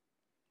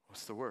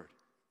 what's the word?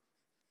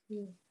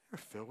 They were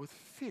filled with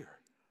fear.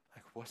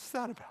 Like, what's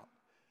that about?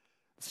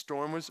 The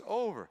storm was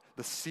over.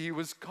 The sea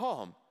was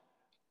calm.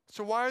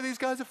 So why are these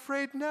guys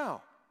afraid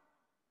now?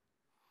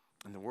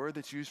 And the word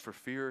that's used for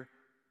fear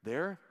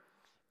there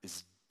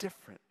is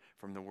different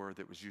from the word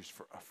that was used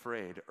for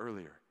afraid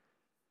earlier.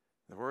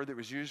 The word that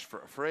was used for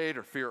afraid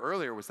or fear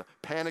earlier was the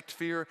panicked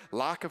fear,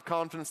 lack of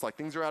confidence, like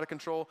things are out of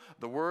control.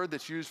 The word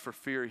that's used for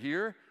fear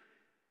here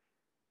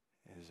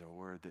is a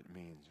word that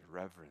means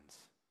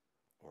reverence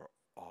or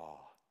awe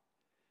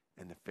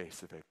in the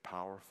face of a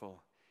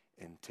powerful,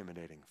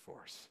 intimidating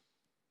force.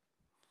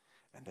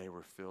 And they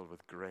were filled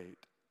with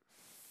great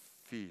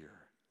fear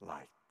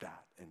like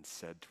that and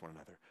said to one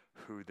another,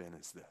 who then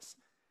is this,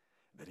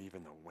 that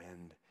even the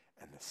wind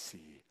and the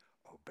sea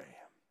obey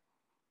him?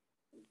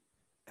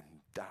 And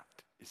that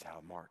is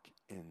how Mark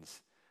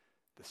ends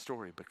the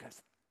story,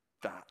 because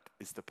that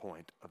is the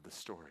point of the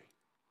story.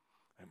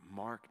 And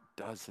Mark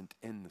doesn't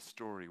end the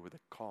story with a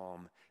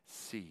calm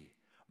sea.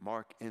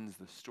 Mark ends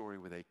the story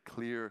with a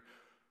clear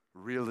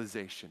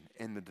realization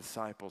in the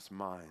disciples'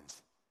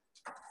 minds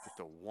that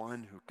the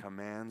one who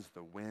commands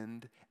the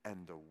wind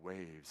and the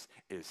waves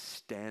is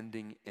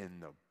standing in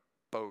the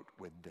boat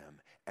with them,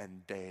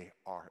 and they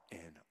are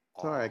in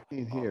awe. Sorry, I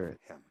can't hear it.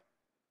 Him.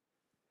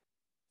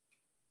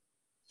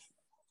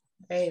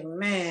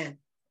 Amen.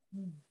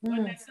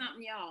 Wasn't that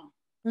something, y'all?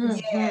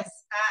 Yes,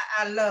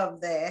 I love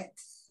that.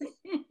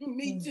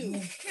 Me too.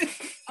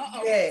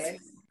 Uh-oh. Yes.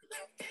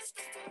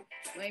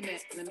 Wait a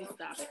minute, let me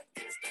stop it.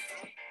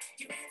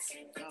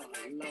 Oh,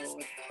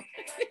 Lord.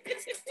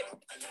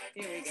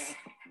 Here we go.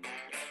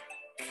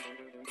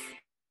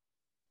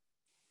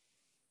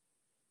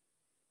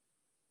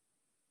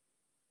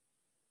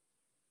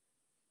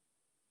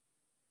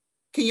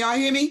 Can y'all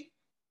hear me?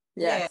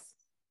 Yes.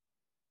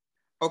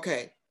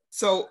 Okay.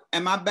 So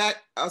am I back?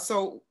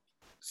 So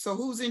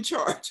who's in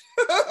charge?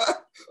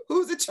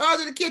 Who's in charge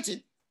of the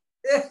kitchen?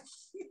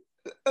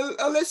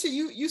 Alicia,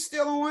 you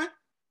still on?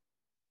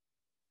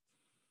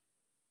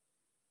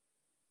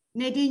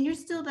 Nadine, you're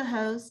still the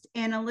host,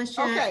 and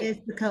Alicia is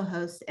the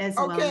co-host as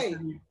well.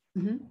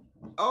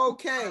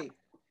 Okay.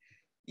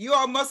 You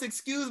all must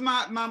excuse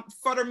my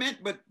futterment,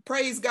 but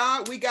praise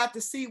God, we got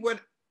to see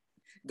what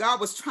God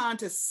was trying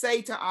to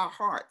say to our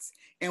hearts.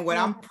 And what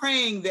I'm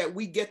praying that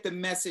we get the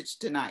message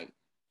tonight.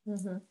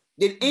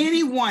 Did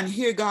anyone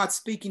hear God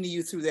speaking to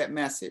you through that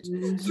message?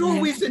 Through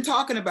what we've been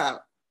talking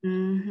about?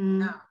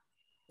 Yeah,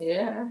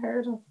 I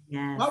heard him.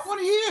 Yes. I want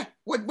to hear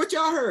what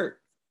y'all heard.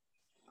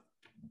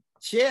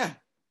 Share.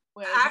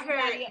 Well, I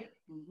heard.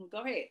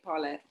 Go ahead,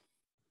 Paulette.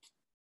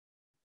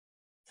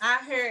 I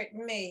heard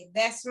me.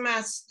 That's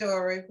my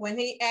story. When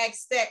he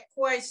asked that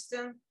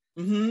question,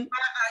 why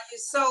are you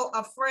so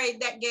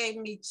afraid? That gave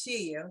me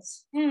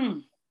chills.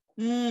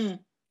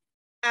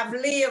 I've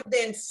lived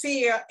in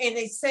fear, and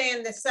he's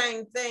saying the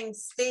same thing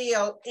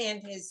still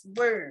in his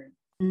word.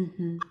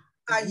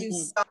 Are you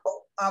so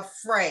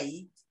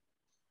afraid?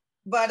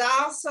 But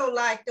I also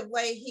like the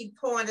way he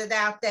pointed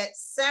out that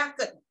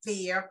second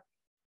fear,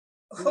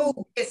 who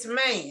is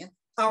man,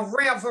 a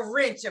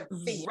reverential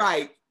fear.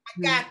 Right.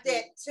 I got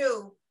that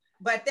too.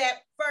 But that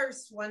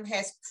first one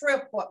has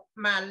crippled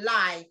my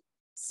life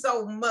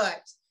so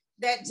much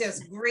that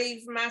just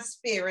grieved my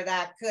spirit.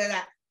 I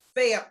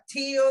felt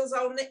tears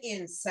on the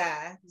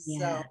inside.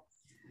 So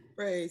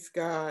praise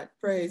God.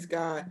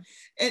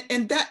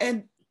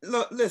 And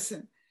look,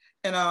 listen,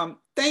 and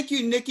thank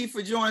you, Nikki,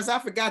 for joining us. I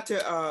forgot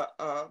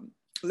to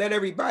let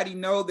everybody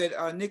know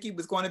that Nikki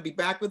was going to be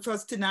back with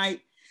us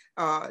tonight.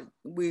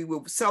 We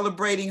were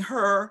celebrating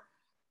her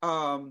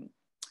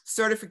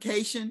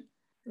certification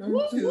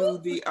to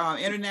the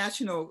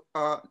international,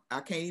 I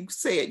can't even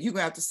say it. You're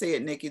gonna have to say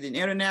it, Nikki. The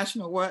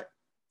International what?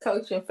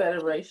 Coaching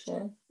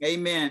Federation.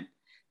 Amen.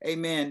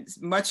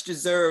 Much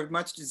deserved.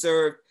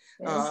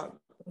 Yes.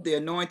 The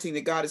anointing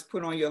that God has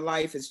put on your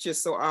life is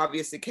just so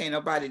obvious that can't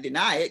nobody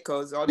deny it,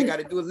 because all they got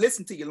to do is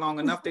listen to you long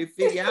enough, they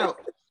figure out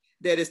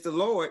that it's the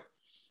Lord.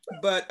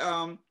 But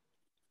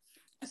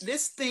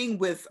this thing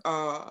with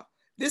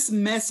this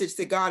message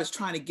that God is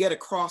trying to get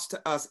across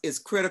to us is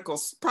critical,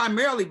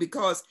 primarily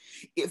because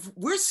if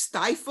we're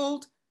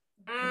stifled,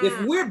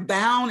 if we're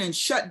bound and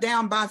shut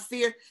down by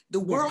fear, the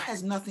world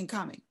has nothing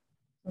coming.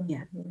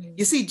 Yeah.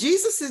 You see,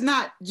 Jesus is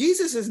not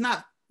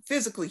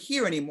physically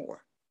here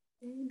anymore.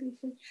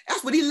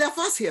 That's what he left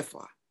us here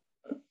for.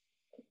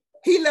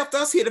 He left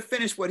us here to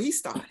finish what he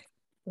started.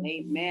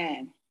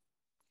 Amen.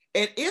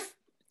 And if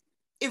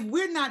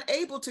we're not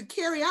able to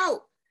carry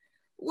out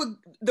what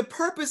the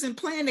purpose and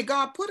plan that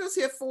God put us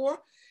here for,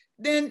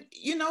 then,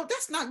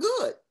 that's not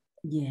good.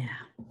 Yeah.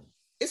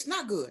 It's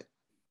not good.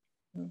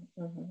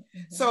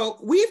 So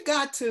we've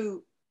got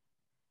to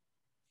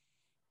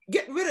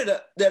get rid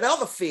of that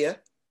other fear,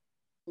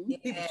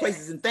 people,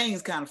 places, and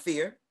things kind of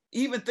fear,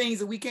 even things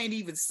that we can't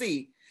even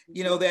see,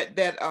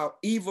 that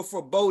evil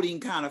foreboding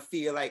kind of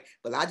fear, like,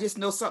 but I just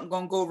know something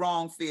gonna go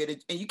wrong fear,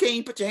 and you can't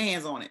even put your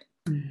hands on it.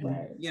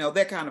 Right.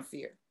 That kind of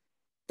fear.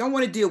 Don't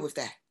want to deal with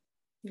that.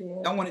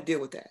 Yeah. Don't want to deal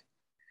with that.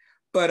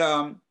 But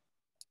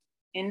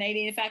and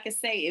Nadine, if I could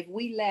say, if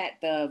we let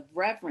the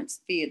reverence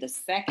fear, the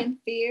second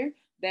fear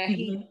that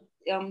he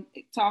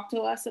talked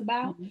to us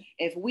about,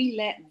 if we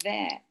let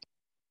that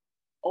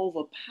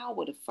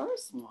overpower the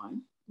first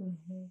one,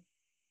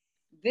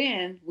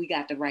 then we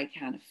got the right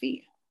kind of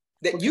fear.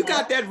 You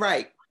got that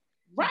right.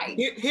 Right.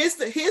 Here's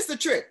the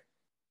trick.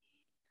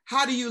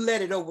 How do you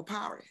let it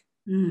overpower it?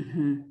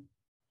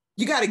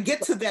 You got to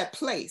get to that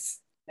place.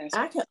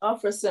 I can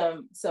offer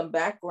some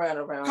background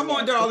around. Come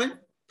on, darling,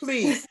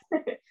 please.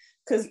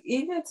 Because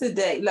even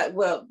today, like,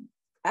 well,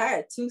 I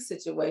had two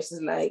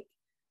situations. Like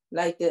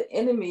the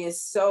enemy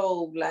is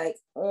so like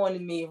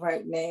on me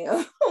right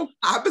now.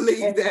 I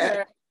believe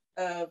that.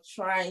 Of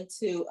trying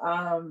to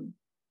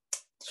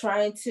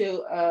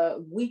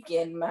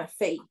weaken my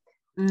faith.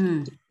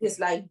 It's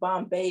like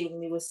bombarding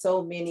me with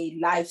so many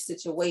life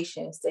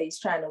situations that he's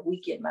trying to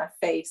weaken my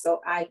faith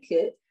so I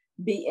could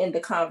be in the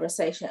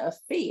conversation of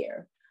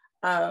fear.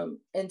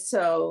 And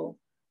so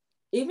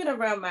even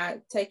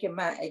around taking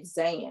my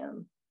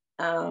exam,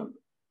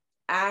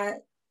 I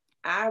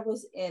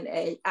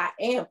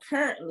am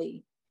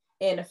currently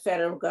in a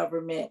federal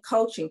government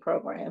coaching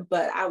program,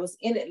 but I was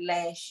in it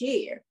last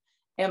year.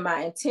 And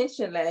my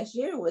intention last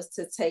year was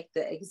to take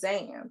the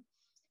exam,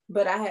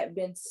 but I had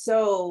been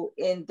so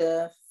in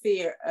the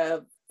fear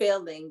of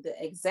failing the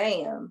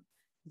exam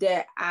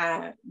that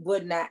I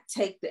would not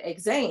take the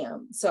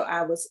exam. So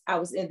I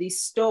was in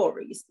these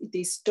stories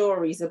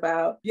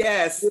about,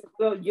 yes,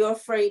 you're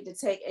afraid to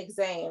take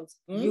exams.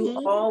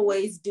 You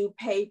always do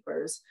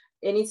papers.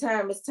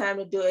 Anytime it's time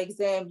to do an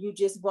exam, you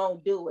just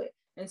won't do it.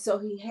 And so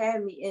he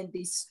had me in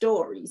these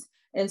stories.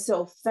 And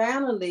so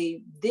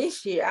finally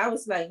this year, I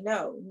was like,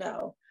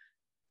 no,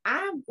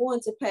 I'm going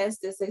to pass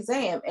this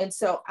exam. And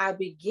so I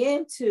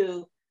began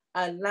to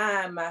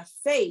align my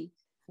faith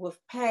with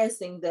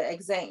passing the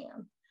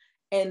exam.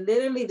 And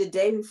literally the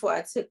day before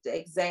I took the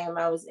exam,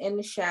 I was in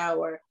the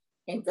shower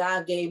and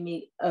God gave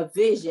me a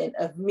vision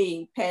of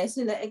me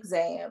passing the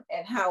exam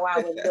and how I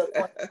would look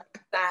on the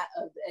side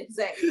of the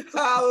exam.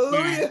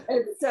 Hallelujah.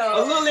 And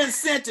so, a little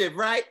incentive,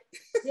 right?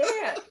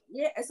 Yeah.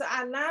 So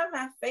I align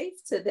my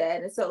faith to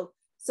that. And so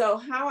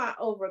how I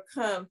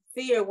overcome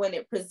fear when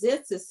it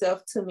presents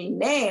itself to me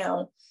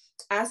now,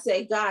 I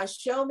say, God,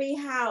 show me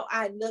how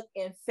I look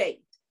in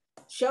faith.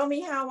 Show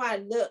me how I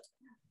look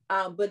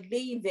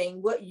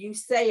believing what you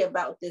say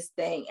about this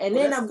thing. And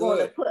then I'm going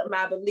to put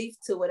my belief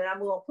to it, and I'm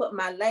going to put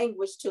my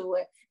language to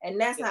it. And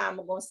that's how I'm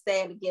going to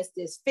stand against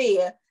this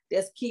fear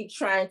that's keep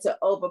trying to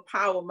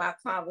overpower my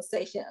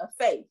conversation of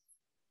faith.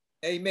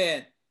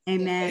 Amen.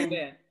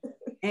 Amen.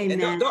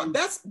 Amen. And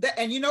that's that.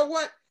 And you know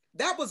what?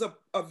 That was a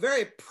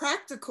very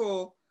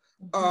practical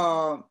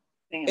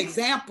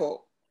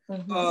example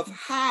of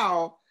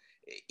how,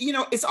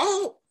 it's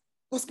all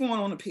what's going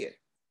on up here.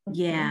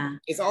 Yeah.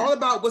 It's all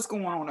about what's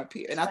going on up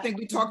here. And I think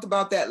we talked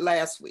about that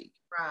last week.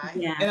 Right.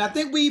 Yeah. And I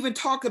think we even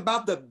talked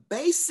about the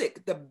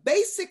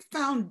basic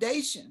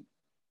foundation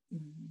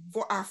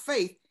for our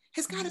faith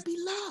has got to be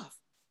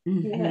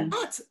love.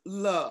 God's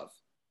love.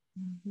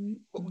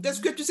 The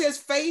scripture says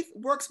faith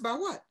works by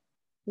what?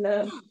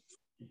 Love.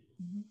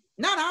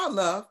 Not our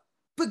love,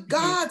 but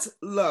God's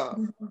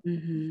love.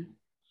 And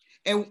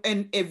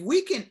if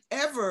we can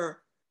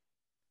ever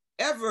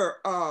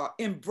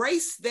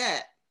embrace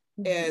that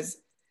as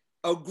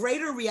a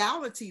greater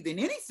reality than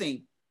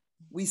anything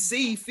we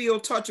see,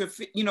 feel, touch, or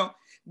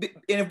and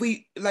if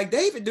we, like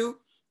David do,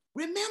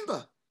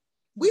 remember,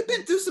 we've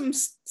been through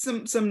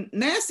some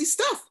nasty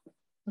stuff.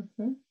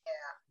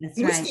 That's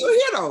we're right. still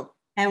here though.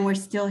 And we're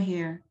still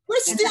here.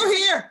 We're still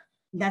here.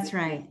 That's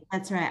right.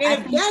 That's right.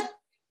 And if that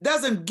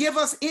doesn't give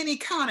us any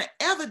kind of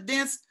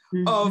evidence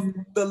of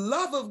the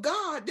love of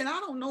God, then I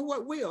don't know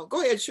what will.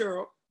 Go ahead,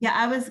 Cheryl. Yeah,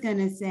 I was going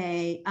to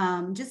say,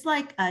 just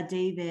like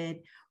David,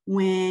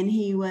 when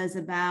he was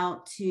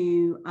about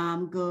to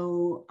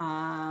go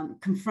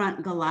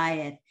confront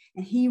Goliath,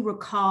 and he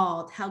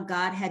recalled how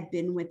God had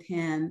been with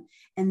him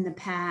in the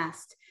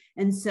past.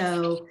 And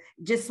so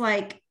just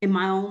like in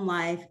my own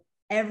life,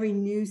 every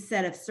new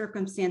set of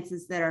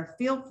circumstances that are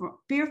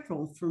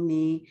fearful for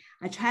me,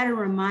 I try to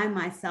remind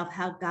myself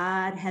how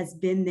God has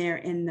been there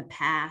in the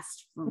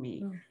past for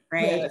me,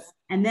 right? Yes.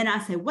 And then I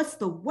say, what's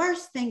the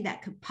worst thing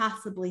that could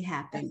possibly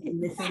happen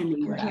in this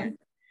scenario,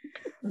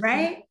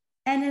 right?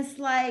 And it's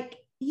like,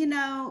 you're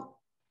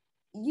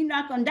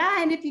not going to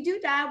die. And if you do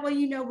die, well,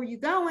 you know where you're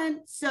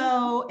going.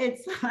 So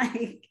it's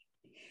like,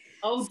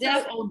 oh,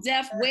 death,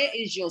 where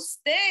is your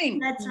sting?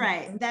 That's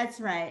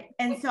right.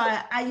 And so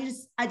I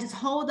just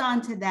hold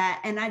on to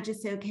that. And I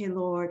just say, okay,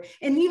 Lord.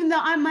 And even though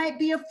I might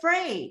be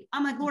afraid,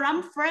 I'm like, Lord, I'm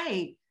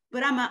afraid,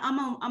 but I'm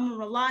gonna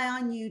rely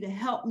on you to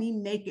help me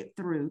make it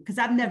through. Because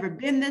I've never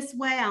been this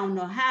way. I don't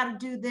know how to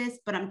do this,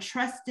 but I'm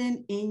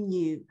trusting in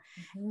you.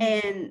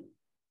 And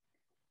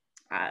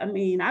I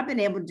mean, I've been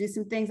able to do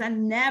some things I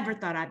never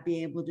thought I'd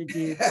be able to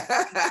do.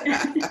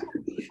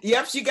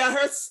 Yep, she got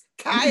her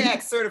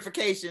kayak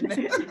certification.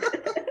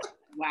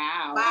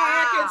 Wow.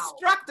 Kayak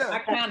instructor.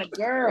 That kind of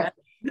girl.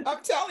 I'm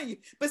telling you.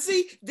 But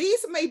see,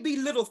 these may be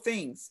little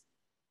things,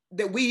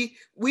 that we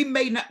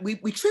may not, we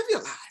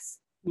trivialize.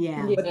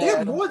 Yeah. But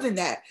they're more than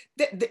that.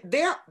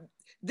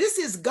 This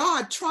is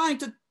God trying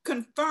to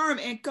confirm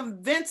and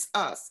convince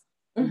us.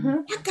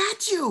 I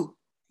got you.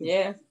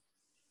 Yeah.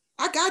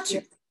 I got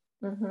you.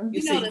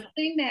 You know, the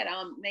thing that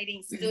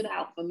Nadine stood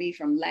out for me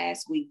from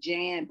last week,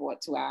 Jan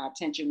brought to our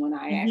attention when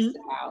I asked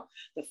about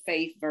the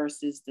faith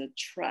versus the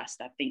trust,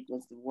 I think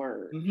was the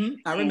word.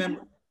 I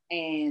remember.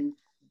 And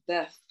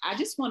I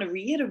just want to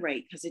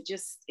reiterate, because it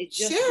just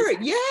share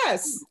it.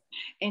 Yes.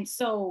 And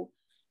so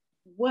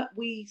what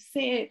we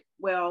said,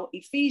 well,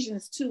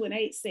 Ephesians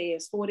 2:8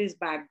 says, for it is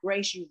by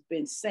grace you've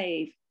been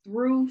saved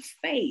through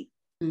faith.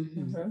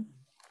 And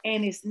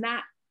it's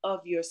not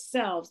of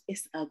yourselves,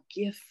 it's a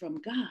gift from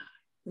God.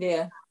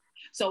 Yeah.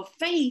 So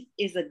faith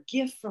is a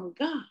gift from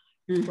God.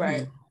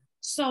 Right.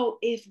 So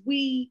if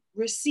we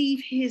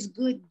receive his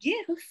good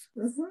gift,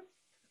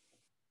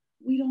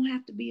 we don't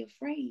have to be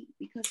afraid,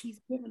 because he's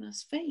given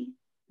us faith.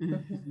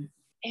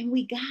 And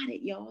we got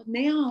it, y'all.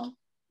 Now,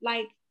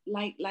 like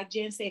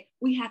Jen said,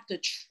 we have to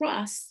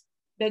trust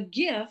the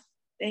gift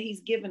that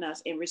he's given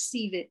us and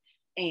receive it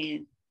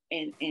and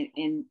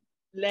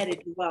let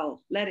it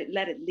dwell, let it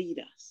lead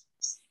us.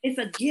 It's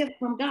a gift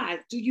from God.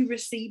 Do you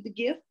receive the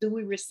gift? Do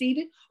we receive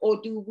it,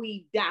 or do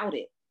we doubt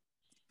it?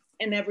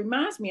 And that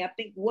reminds me, I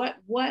think, what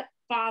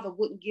father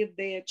wouldn't give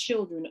their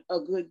children a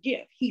good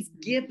gift? He's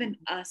given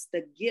us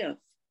the gift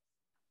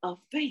of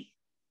faith.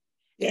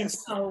 Yes. And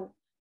so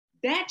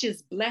that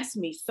just blessed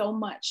me so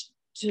much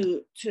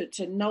to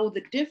know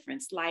the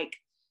difference. Like,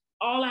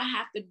 all I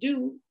have to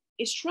do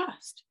is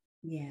trust.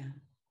 Yeah.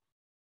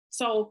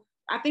 So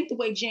I think the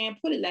way Jan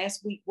put it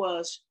last week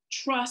was,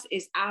 trust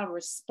is our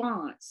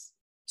response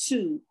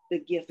to the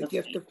gift of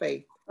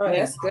faith. Oh,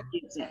 that's good.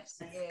 That's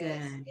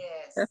good.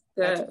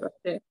 That's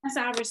good. That's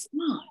our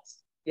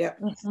response. Yeah.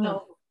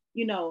 So,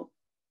 you know,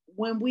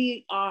 when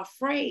we are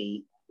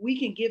afraid, we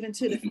can give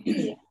into the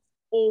fear,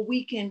 or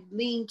we can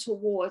lean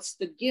towards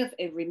the gift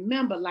and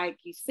remember, like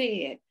you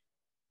said,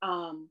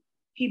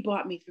 he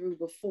brought me through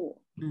before.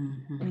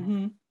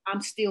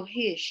 I'm still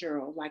here,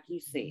 Cheryl, like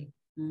you said.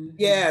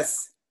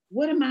 Yes.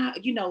 What am I,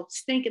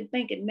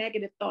 thinking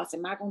negative thoughts?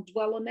 Am I going to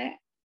dwell on that?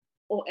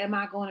 Or am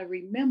I going to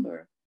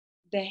remember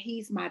that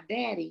he's my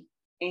daddy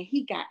and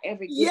he got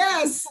every good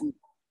thing?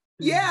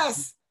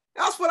 Yes.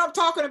 That's what I'm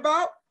talking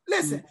about.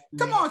 Listen,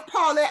 come on,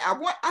 Paulette.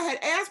 I had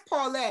asked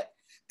Paulette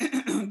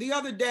the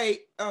other day,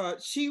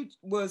 she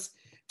was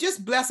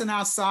just blessing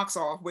our socks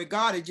off, where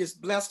God had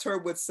just blessed her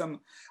with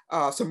some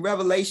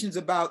revelations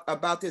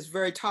about this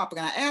very topic.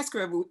 And I asked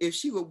her if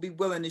she would be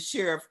willing to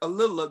share a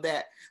little of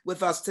that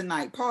with us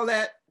tonight.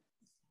 Paulette.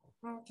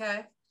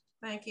 Okay,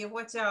 thank you.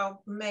 What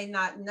y'all may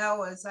not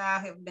know is I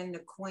have been the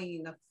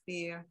queen of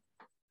fear.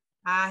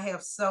 I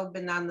have so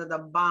been under the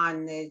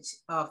bondage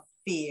of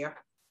fear.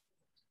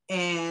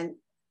 And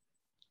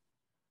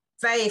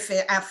faith,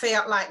 I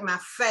felt like my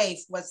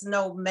faith was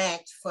no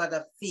match for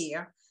the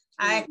fear.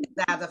 I acted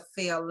out of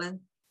feeling,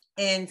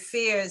 and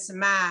fear is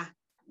my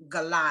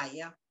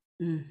Goliath.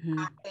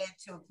 I had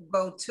to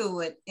go to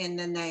it in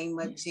the name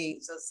of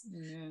Jesus.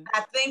 I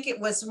think it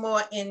was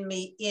more in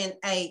me,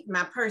 innate,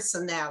 my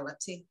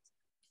personality.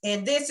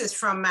 And this is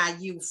from my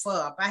youth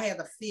up. I had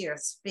a fear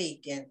of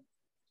speaking.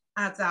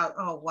 I thought,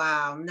 oh,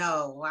 wow,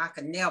 no, I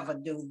could never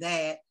do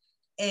that.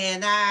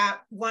 And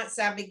once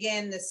I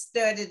began to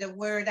study the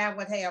word, I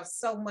would have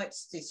so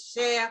much to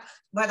share,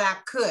 but I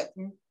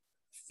couldn't.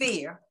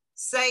 Fear.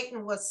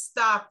 Satan will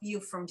stop you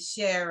from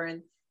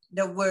sharing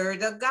the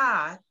word of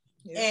God.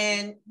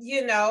 And,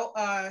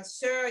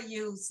 Cheryl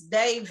used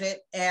David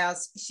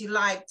as she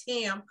liked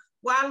him.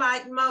 Well, I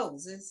like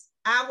Moses.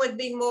 I would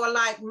be more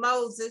like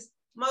Moses.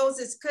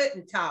 Moses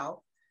couldn't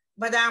talk,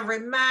 but I'm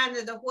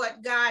reminded of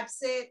what God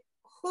said,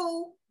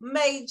 who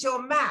made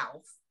your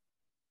mouth?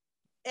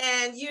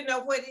 And you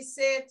know what he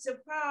said to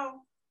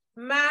Paul?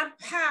 My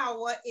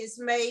power is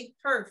made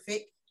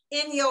perfect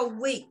in your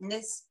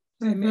weakness.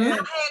 I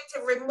had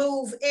to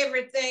remove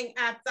everything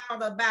I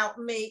thought about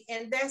me,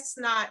 and that's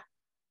not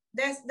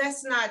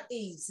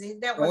easy.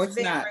 That was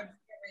very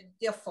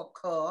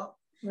difficult,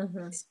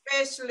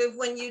 especially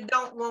when you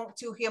don't want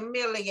to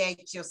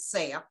humiliate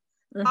yourself.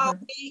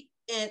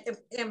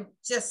 And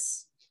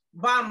just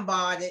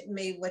bombarded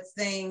me with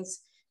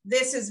things.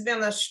 This has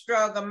been a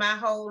struggle my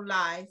whole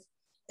life.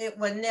 It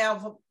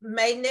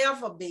may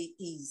never be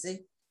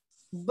easy.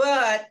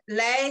 But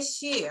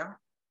last year,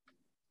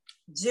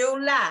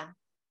 July,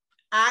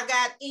 I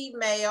got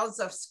emails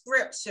of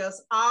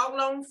scriptures all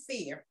on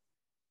fear.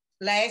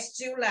 Last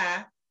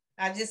July,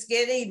 I just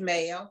get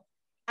email.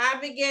 I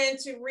began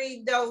to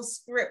read those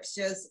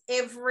scriptures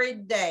every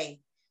day.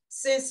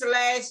 Since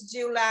last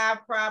July, I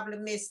probably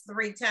missed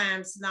 3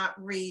 times not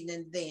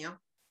reading them.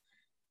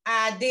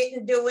 I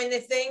didn't do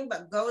anything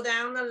but go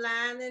down the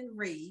line and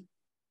read.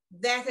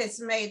 That has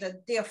made a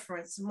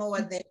difference more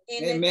than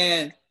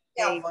anything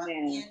ever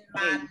in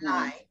my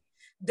life.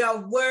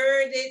 The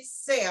word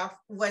itself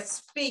was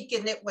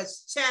speaking. It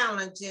was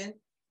challenging.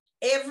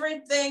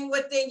 Everything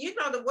within,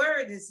 the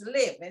word is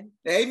living.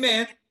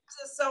 Amen.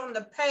 Just on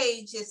the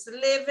page, it's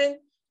living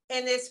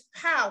and it's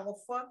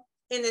powerful,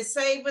 and it's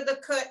able to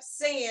cut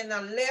sin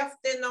on left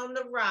and on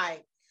the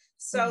right.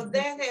 So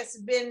that has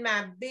been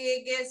my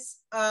biggest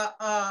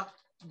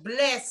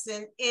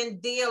blessing in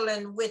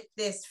dealing with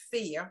this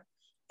fear.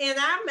 And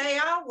I may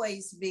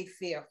always be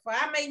fearful.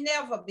 I may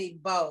never be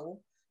bold,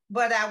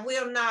 but I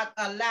will not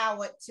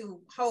allow it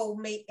to hold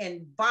me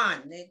in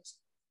bondage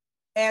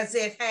as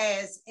it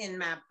has in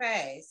my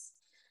past.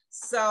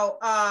 So,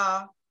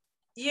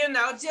 you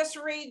know, just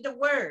read the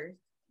word,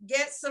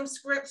 get some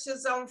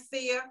scriptures on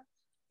fear,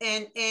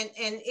 and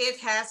it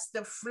has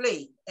to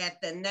flee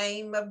at the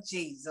name of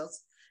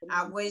Jesus.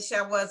 I wish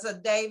I was a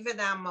David,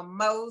 I'm a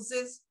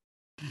Moses,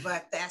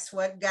 but that's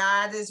what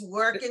God is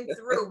working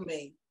through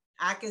me.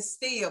 I can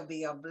still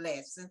be a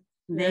blessing.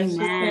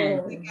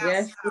 Amen.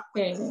 Yes, you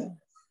can.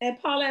 And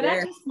Paulette,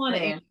 Yes, I just want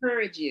to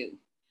encourage you.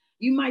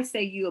 You might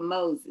say you're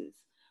Moses,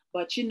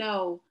 but you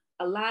know,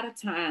 a lot of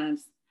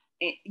times,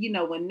 you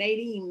know, when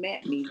Nadine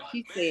met me,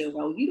 she said,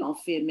 "Well, you don't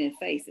fit me in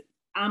faces.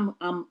 I'm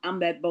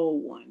that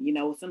bold one." You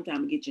know,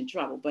 sometimes I get you in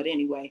trouble, but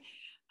anyway,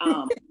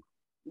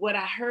 what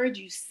I heard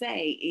you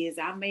say is,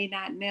 I may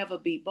not never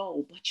be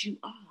bold, but you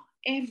are.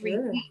 Every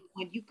week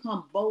when you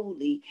come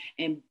boldly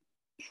and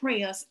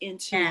pray us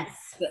into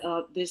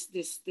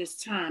this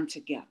time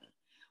together,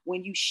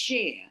 when you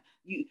share,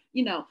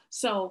 you know,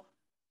 so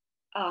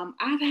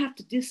I have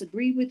to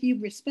disagree with you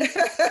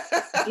respectfully.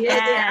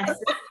 Yes.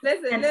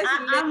 Listen,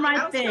 I'm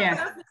right there.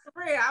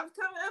 I'm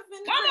coming up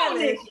in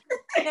the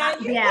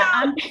prayer. Now,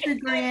 I'm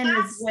disagreeing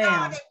as well.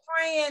 I started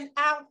praying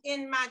out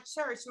in my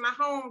church, my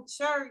home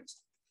church.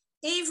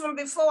 Even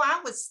before I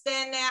would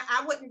stand there,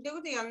 I wouldn't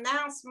do the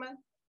announcement,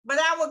 but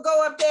I would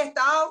go up there at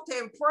the altar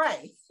and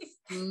pray.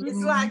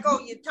 It's like, oh,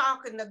 you're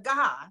talking to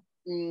God.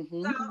 So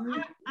I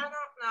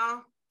don't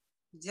know,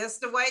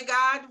 just the way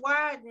God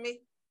wired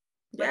me.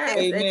 Yes,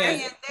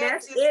 Amen.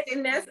 That's it,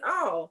 and that's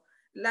all.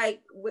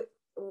 Like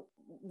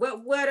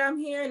what I'm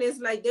hearing is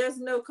like, there's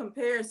no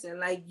comparison.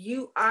 Like,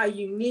 you are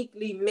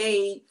uniquely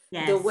made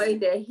the way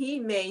that He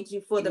made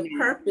you for the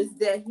purpose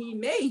that He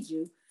made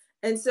you.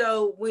 And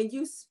so when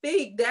you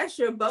speak, that's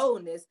your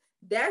boldness,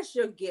 that's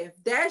your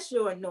gift, that's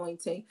your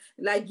anointing.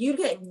 Like,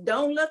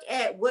 don't look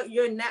at what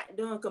you're not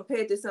doing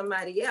compared to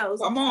somebody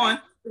else. Come on.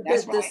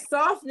 The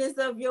softness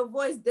of your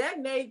voice, that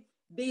may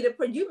be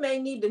you may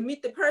need to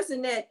meet the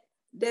person that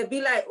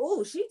be like,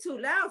 oh, she too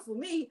loud for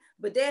me,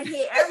 but they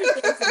hear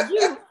everything from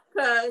you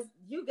because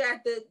you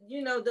got the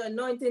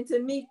anointing to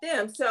meet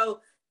them.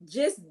 So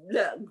just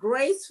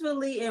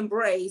gracefully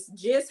embrace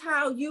just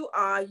how you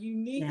are,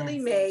 uniquely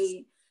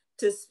made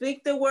to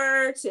speak the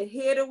word, to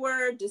hear the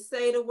word, to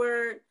say the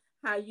word,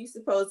 how you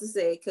supposed to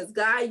say it. Because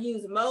God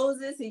used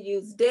Moses, He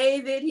used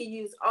David, He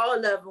used all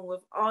of them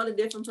with all the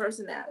different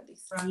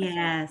personalities.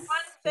 Yes.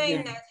 One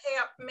thing that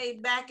helped me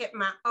back at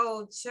my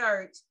old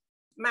church,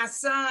 my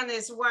son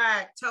is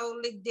wired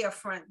totally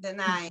different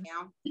than I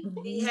am.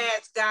 He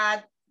has,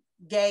 God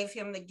gave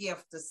him the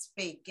gift of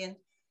speaking.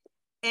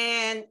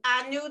 And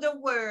I knew the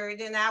word,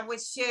 and I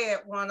would share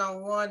it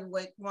one-on-one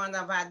with one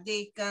of our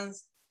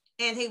deacons.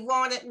 And he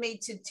wanted me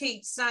to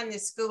teach Sunday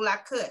school. I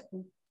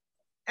couldn't.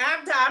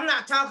 I'm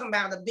not talking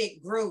about a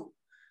big group.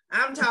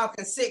 I'm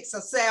talking 6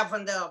 or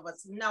 7 of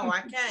us. No,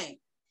 I can't.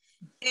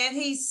 And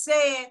he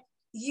said,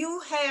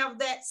 you have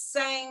that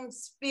same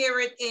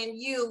spirit in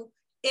you,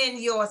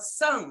 in your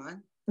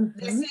son,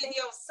 that's in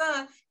your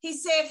son. He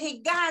said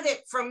he got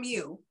it from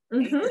you.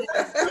 Now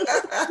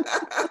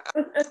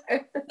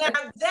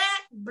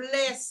that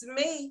blessed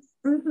me.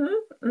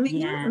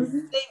 Because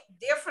think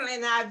differently,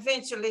 and I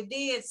eventually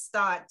did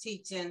start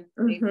teaching.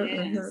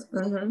 Amen.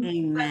 But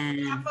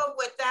never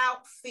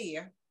without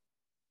fear.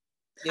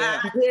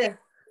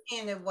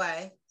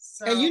 Anyway.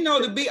 So. And you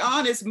know, to be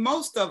honest,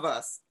 most of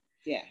us,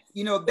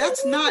 you know,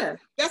 that's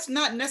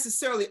not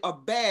necessarily a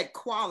bad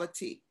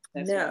quality.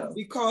 No.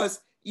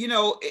 Because, you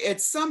know, at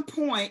some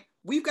point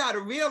we've got to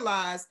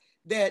realize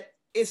that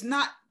it's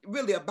not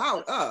really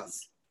about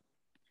us.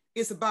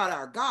 It's about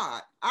our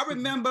God. I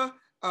remember,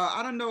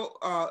 I don't know,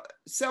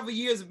 several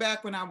years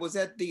back when I was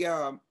at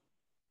the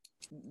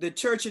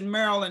church in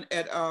Maryland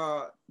at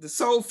the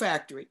Soul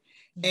Factory,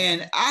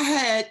 and I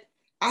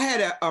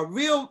had a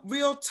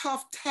real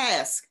tough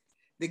task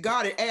that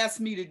God had asked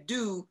me to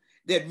do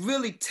that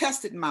really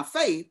tested my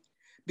faith,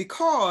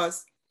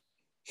 because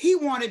He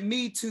wanted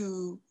me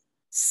to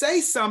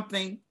say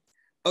something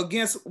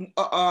against,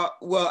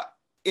 well,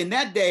 in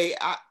that day,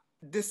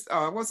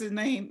 what's his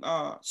name?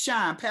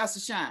 Shine, Pastor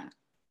Shine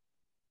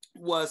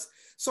was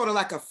sort of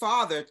like a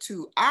father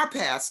to our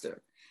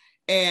pastor.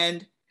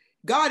 And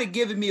God had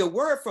given me a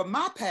word from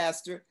my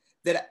pastor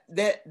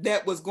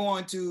that was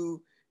going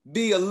to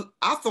be,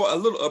 I thought, a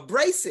little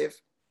abrasive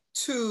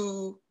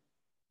to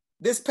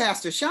this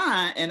Pastor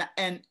Shine.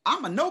 And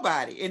I'm a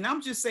nobody. And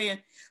I'm just saying,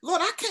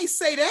 Lord, I can't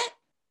say that.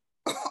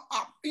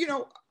 You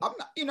know, I'm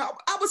not, you know,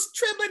 I was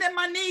trembling at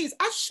my knees.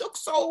 I shook,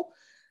 so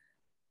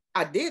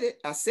I did it.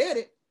 I said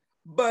it.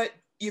 But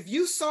if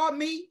you saw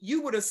me,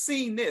 you would have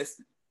seen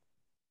this.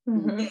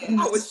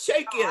 I was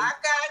shaking. I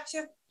got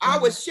you. I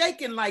was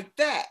shaking like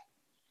that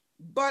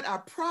But I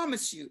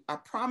promise you,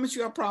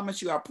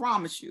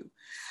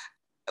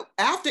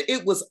 after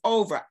it was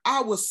over,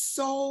 I was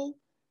so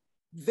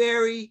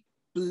very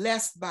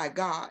blessed by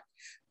God,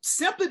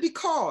 simply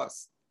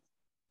because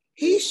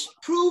he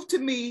proved to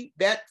me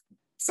that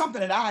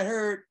something that I had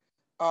heard,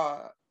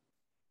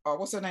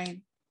 what's her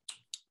name?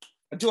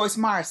 Joyce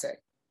Meyer say.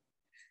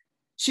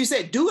 She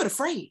said, do it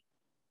afraid.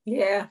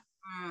 Yeah.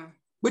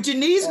 With your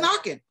knees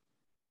knocking.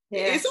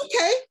 Yeah. It's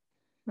okay.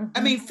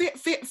 I mean,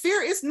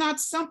 fear is not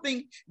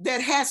something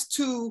that has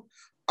to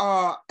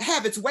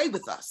have its way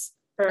with us.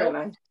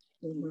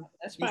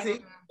 That's you see?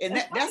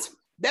 And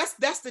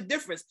that's the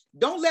difference.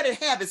 Don't let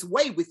it have its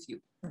way with you.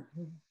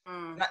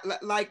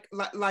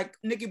 Like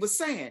Nikki was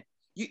saying,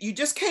 you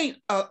just can't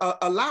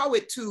allow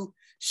it to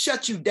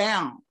shut you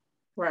down.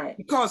 Right.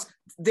 Because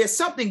there's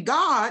something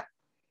God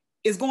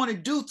is going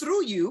to do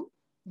through you.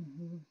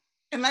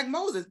 And like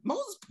Moses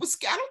was,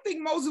 I don't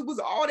think Moses was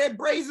all that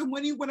brazen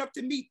when he went up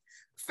to meet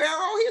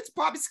Pharaoh. He was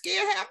probably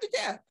scared half to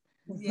death.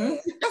 Yeah.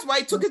 That's why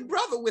he took his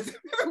brother with him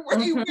everywhere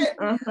he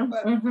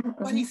went.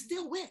 But he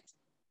still went.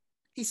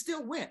 He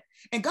still went.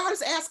 And God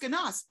is asking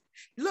us,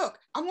 look,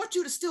 I want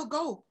you to still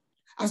go.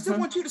 I still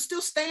want you to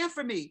still stand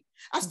for me.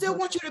 I still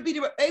want you to be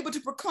able to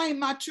proclaim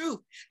my truth.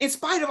 In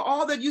spite of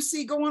all that you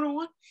see going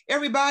on,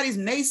 everybody's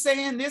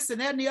naysaying this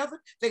and that and the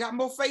other. They got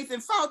more faith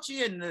in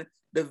Fauci and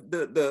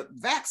the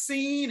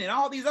vaccine and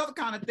all these other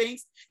kind of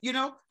things. You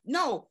know,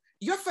 no,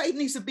 your faith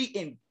needs to be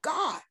in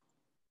God.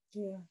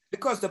 Yeah.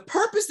 Because the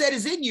purpose that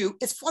is in you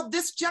is for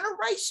this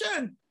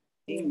generation.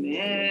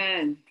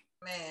 Amen.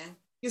 Man.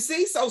 You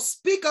see, so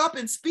speak up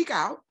and speak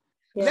out.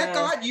 Yeah. Let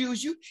God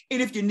use you.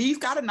 And if your knees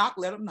got to knock,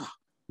 let them knock.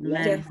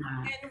 And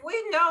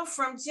we know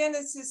from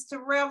Genesis to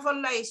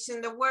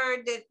Revelation, the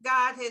word that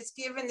God has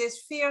given is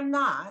fear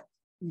not.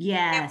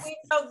 Yes. And we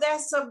know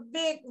that's a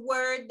big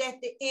word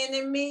that the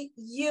enemy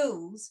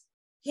used.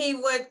 He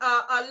would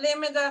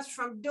limit us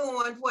from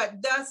doing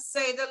what thus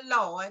say the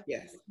Lord,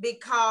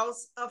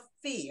 because of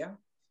fear.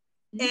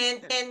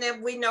 And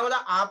then we know the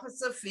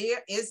opposite of fear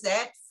is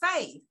that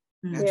faith.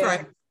 That's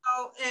right.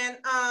 So, and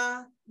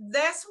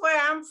that's where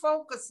I'm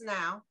focused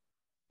now.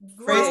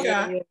 Praise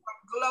God. From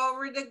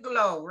glory to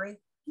glory.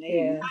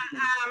 Yeah.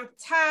 I'm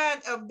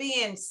tired of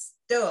being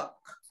stuck.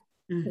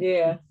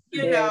 Yeah.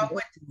 You know,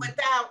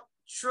 without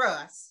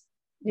trust.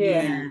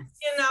 Yeah.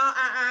 You know,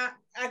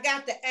 I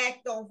got to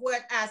act on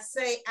what I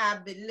say I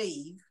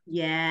believe.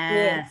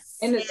 Yes.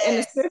 And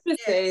the scripture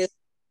says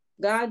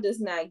God does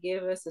not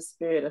give us a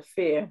spirit of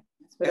fear,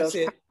 but of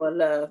power,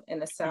 love,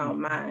 and a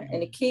sound mind.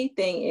 And the key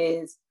thing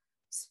is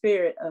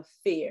spirit of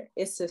fear.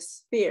 It's a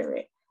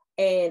spirit.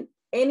 And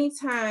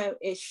anytime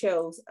it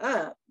shows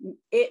up,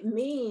 it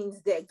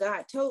means that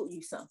God told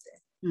you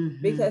something,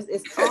 because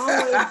it's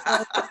always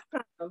going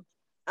to come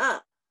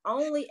up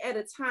only at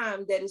a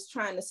time that is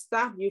trying to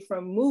stop you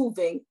from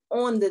moving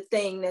on the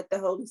thing that the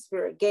Holy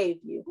Spirit gave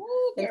you.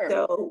 And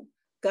so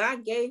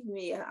God gave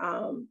me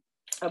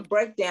a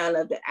breakdown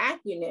of the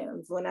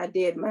acronyms when I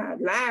did my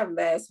live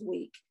last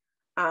week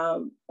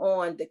on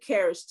the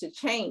courage to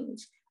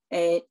change.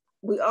 And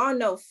we all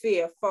know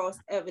fear, false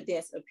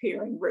evidence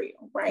appearing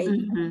real, right?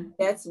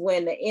 That's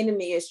when the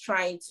enemy is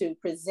trying to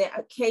present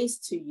a case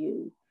to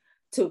you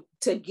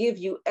to give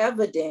you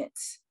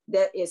evidence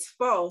that is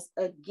false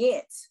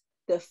against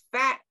the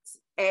facts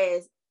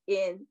as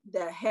in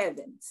the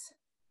heavens.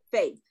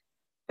 Faith,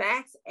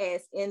 facts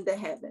as in the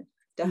heaven.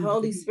 The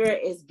Holy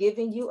Spirit is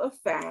giving you a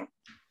fact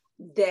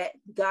that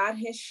God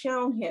has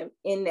shown him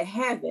in the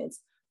heavens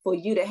for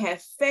you to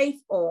have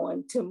faith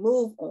on, to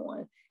move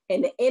on.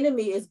 And the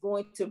enemy is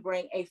going to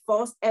bring a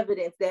false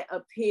evidence that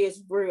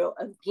appears real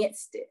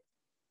against it.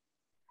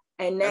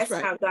 And that's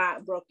how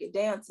God broke it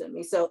down to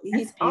me. So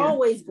he's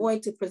always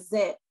going to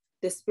present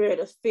the spirit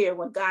of fear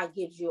when God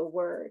gives you a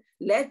word.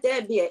 Let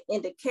that be an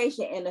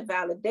indication and a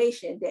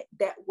validation that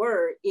that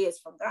word is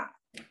from God.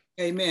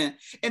 Amen.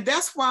 And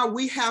that's why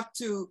we have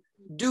to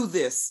do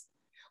this.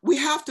 We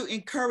have to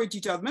encourage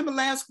each other. Remember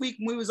last week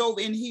when we was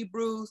over in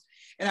Hebrews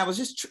and I was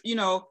just,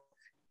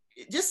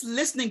 just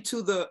listening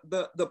to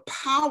the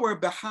power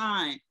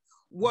behind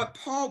what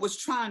Paul was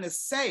trying to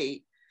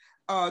say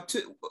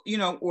to,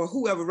 or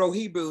whoever wrote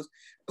Hebrews,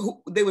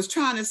 they was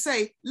trying to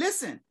say,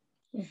 listen,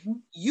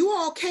 you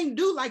all can't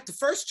do like the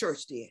first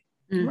church did.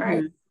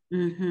 Right.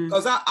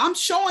 Because I'm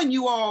showing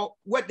you all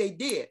what they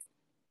did.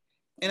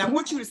 And I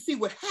want you to see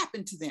what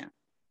happened to them.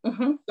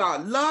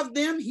 God loved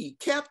them. He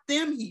kept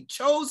them. He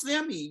chose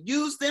them. He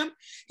used them.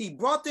 He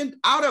brought them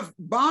out of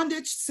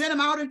bondage, sent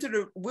them out into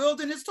the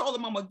wilderness, told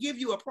them, I'm going to give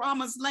you a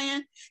promised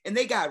land. And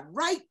they got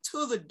right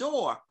to the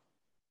door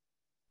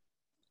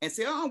and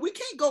said, oh, we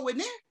can't go in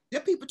there. They're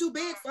people too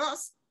big for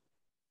us.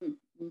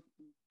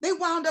 They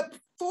wound up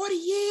 40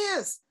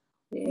 years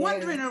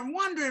wondering and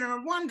wondering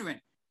and wondering.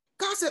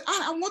 God said,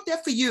 I want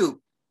that for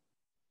you.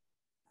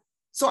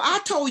 So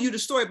I told you the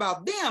story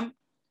about them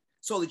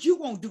so that you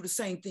won't do the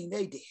same thing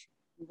they did.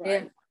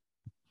 Right.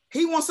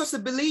 He wants us to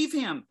believe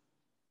him.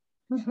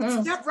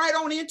 Step right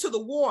on into the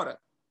water.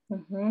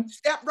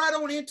 Step right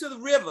on into the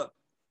river.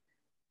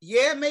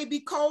 Yeah, it may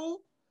be cold,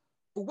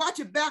 but watch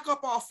it back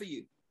up off of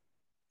you.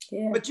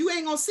 Yeah. But you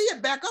ain't gonna see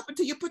it back up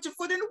until you put your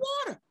foot in the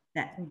water.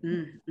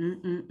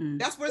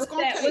 That's what it's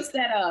gonna take. What's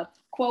that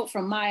quote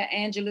from Maya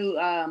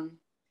Angelou?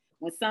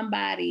 When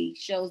somebody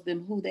shows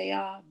them who they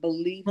are,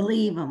 believe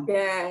them.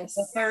 Yes.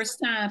 The first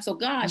time. So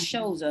God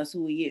shows us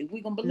who he is.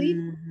 We're gonna believe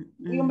him.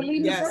 We're gonna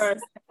believe yes. the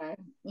first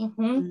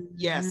time.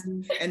 Yes.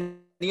 And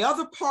the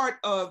other part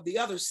of the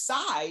other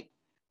side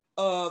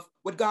of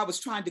what God was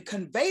trying to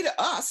convey to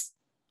us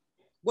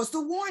was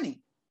the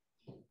warning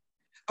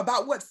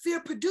about what fear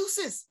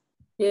produces.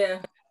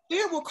 Yeah.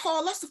 Fear will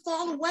cause us to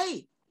fall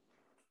away.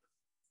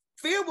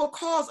 Fear will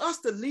cause us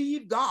to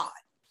leave God.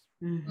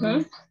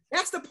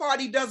 That's the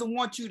part he doesn't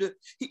want you to,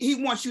 he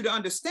wants you to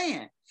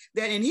understand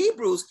that in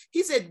Hebrews,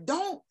 he said,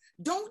 don't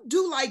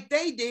do like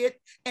they did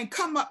and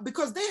come up,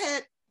 because they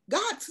had,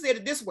 God said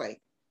it this way.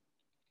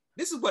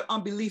 This is what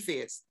unbelief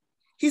is.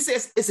 He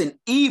says it's an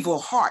evil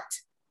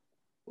heart.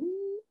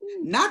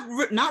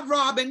 Not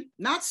robbing,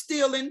 not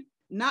stealing,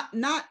 not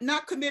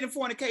committing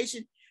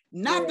fornication,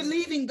 not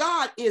believing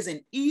God is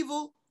an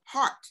evil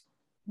heart.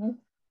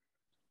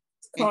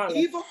 An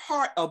evil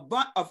heart of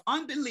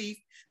unbelief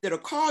that'll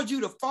cause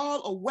you to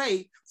fall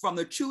away from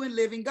the true and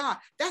living God.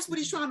 That's what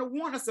he's trying to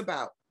warn us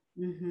about.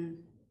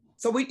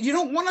 So you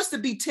don't want us to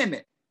be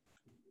timid.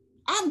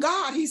 I'm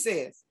God, he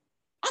says.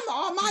 I'm the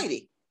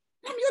Almighty.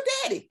 I'm your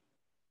daddy.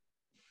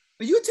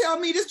 But you tell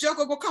me this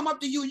joker will come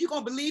up to you and you're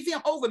going to believe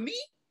him over me?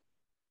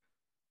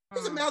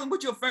 Just imagine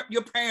what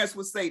your parents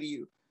would say to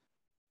you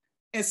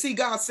and see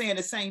God saying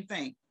the same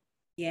thing.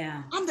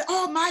 Yeah. I'm the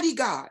Almighty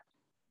God.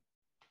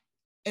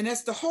 And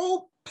that's the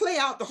whole play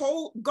out, the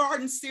whole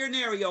garden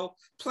scenario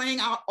playing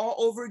out all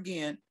over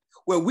again,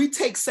 where we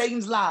take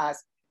Satan's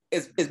lies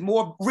is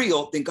more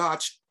real than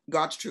God's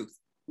truth.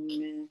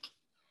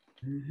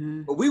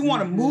 But we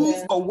want to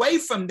move away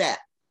from that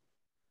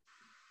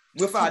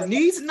with our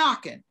knees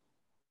knocking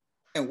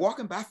and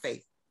walking by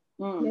faith.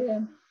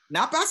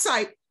 Not by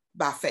sight,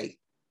 by faith.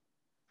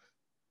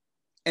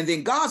 And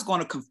then God's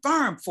going to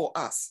confirm for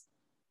us,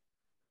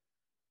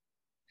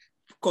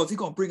 because he's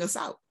going to bring us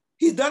out.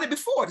 He's done it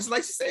before. Just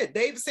like she said,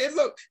 David said,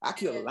 look, I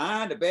killed a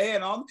lion, the bear,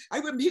 and all.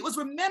 He was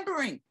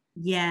remembering.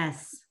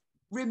 Yes.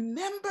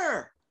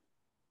 Remember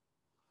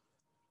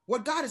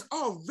what God has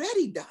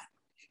already done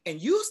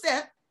and use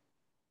that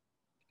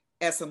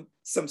as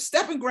some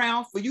stepping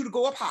ground for you to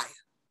go up higher.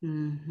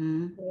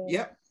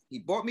 Yep. He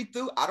brought me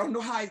through. I don't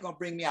know how he's going to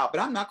bring me out,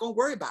 but I'm not going to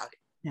worry about it.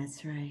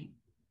 That's right.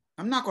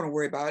 I'm not going to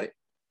worry about it.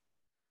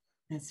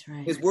 That's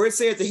right. His word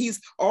says that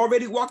he's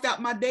already walked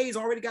out my days,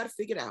 already got it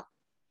figured out.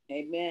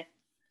 Amen.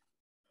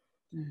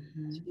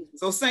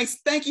 So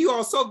saints, thank you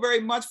all so very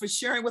much for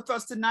sharing with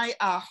us tonight.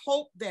 I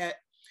hope that,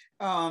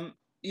 the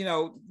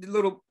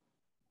little,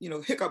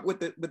 hiccup with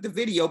the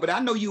video, but I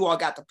know you all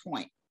got the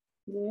point.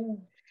 Yeah.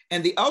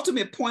 And the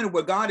ultimate point of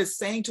what God is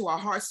saying to our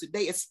hearts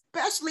today,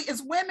 especially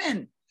as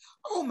women,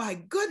 oh my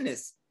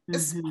goodness,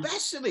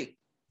 especially,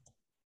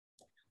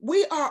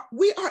 we are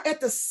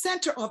at the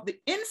center of the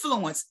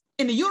influence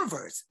in the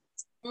universe,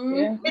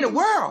 in the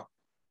world,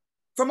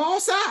 from all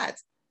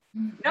sides.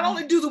 Not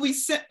only do we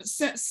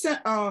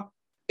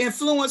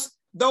influence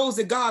those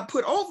that God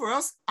put over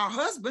us, our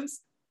husbands,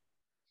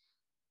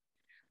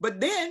 but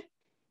then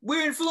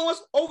we're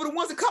influenced over the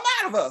ones that come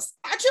out of us,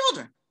 our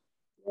children.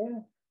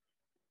 Yeah.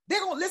 They're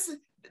going to listen.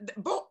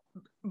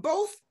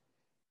 Both,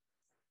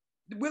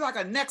 we're like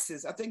a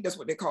nexus, I think that's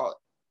what they call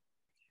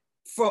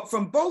it,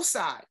 from both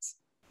sides,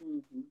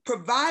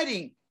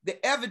 providing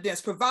the evidence,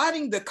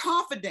 providing the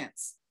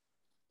confidence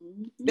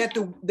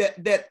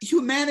that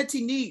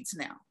humanity needs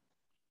now.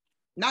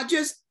 Not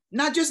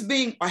just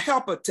being a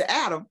helper to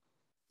Adam,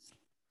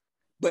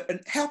 but a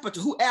helper to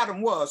who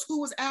Adam was.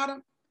 Who was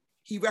Adam?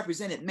 He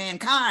represented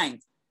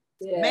mankind.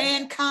 Yeah.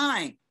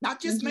 Mankind,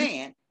 not just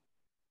man.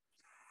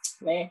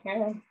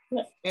 Mankind.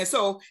 And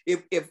so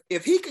if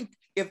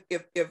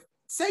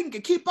Satan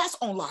can keep us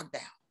on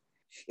lockdown,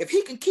 if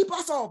he can keep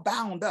us all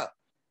bound up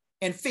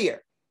in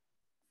fear,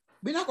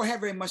 we're not going to have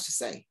very much to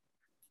say.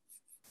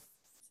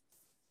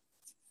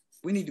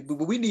 We need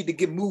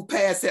to move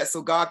past that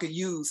so God can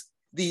use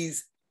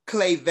these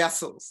clay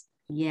vessels.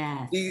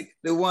 Yeah.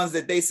 The ones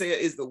that they say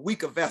is the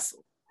weaker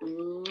vessel.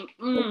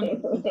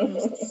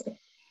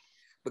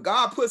 But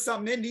God put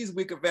something in these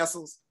weaker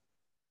vessels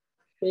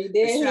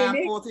to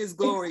shine forth his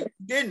glory,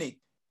 didn't he?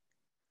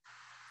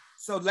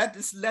 So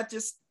let's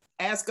just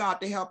ask God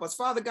to help us.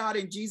 Father God,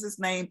 in Jesus'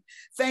 name,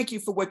 thank you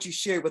for what you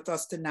shared with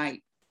us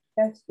tonight.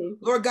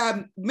 Lord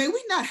God, may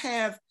we not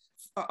have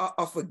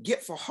a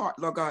forgetful heart,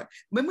 Lord God.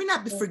 May we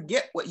not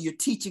forget what you're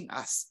teaching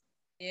us.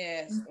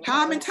 Yes.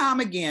 Time and time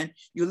again,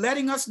 you're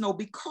letting us know,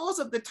 because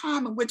of the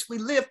time in which we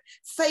live,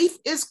 faith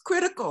is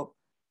critical.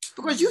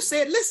 Because you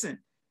said, listen,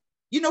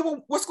 you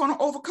know what's going to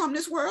overcome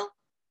this world?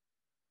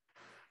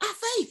 Our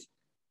faith.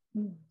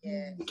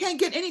 Yeah. You can't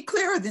get any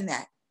clearer than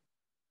that.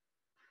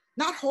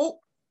 Not hope,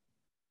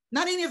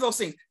 not any of those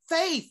things.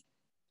 Faith,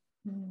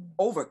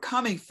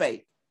 overcoming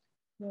faith.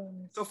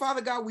 So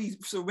Father God, we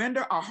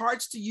surrender our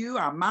hearts to you,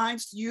 our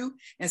minds to you,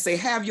 and say,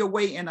 have your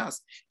way in us.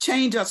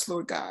 Change us,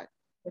 Lord God.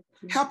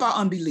 Help our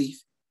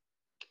unbelief.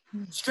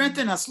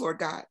 Strengthen us, Lord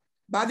God,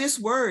 by this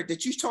word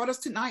that you taught us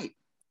tonight.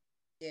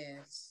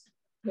 Yes.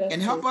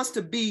 And help us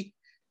to be,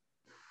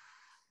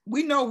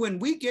 we know when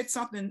we get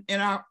something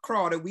in our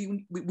craw that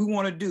we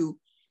want to do,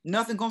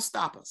 nothing gonna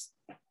stop us.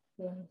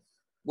 Yes.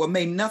 Well,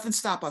 may nothing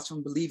stop us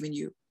from believing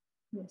you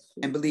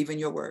and believing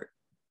your word.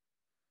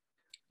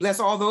 Bless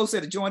all those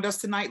that have joined us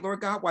tonight,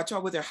 Lord God. Watch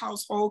over their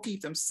household,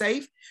 keep them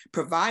safe,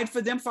 provide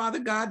for them, Father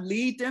God,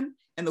 lead them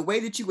in the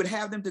way that you would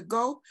have them to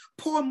go.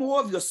 Pour more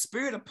of your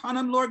spirit upon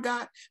them, Lord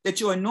God,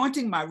 that your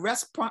anointing might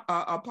rest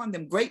upon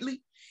them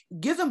greatly.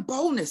 Give them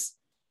boldness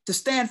to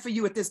stand for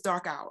you at this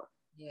dark hour.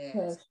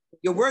 Yes.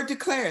 Your word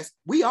declares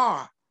we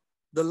are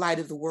the light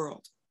of the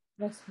world.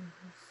 Yes.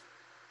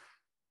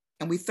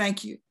 And we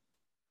thank you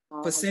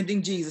for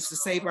sending Jesus to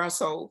save our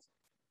souls.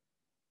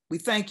 We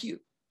thank you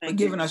for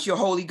giving us your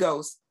Holy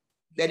Ghost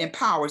that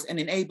empowers and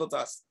enables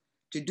us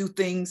to do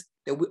things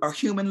that are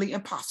humanly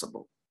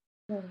impossible.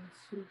 Yes.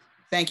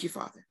 Thank you,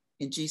 Father.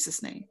 In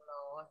Jesus' name.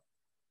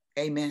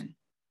 Amen.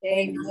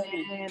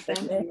 Amen.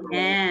 Thank you.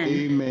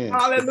 Amen.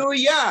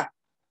 Hallelujah.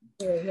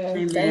 Amen.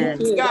 Amen.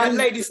 Thank you. God,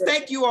 ladies,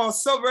 thank you all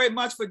so very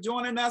much for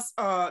joining us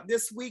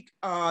this week.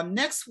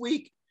 Next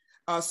week,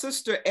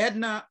 Sister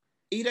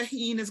Ida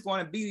Heen is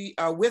going to be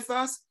with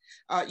us.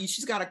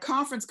 She's got a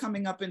conference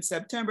coming up in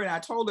September, and I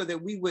told her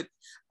that we would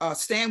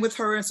stand with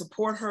her and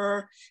support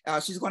her.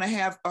 She's going to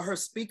have her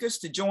speakers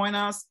to join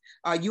us.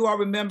 You all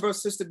remember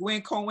Sister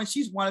Gwen Cohen.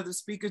 She's one of the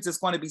speakers that's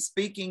going to be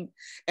speaking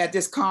at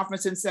this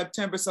conference in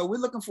September. So we're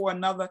looking for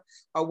another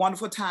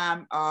wonderful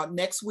time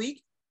next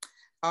week.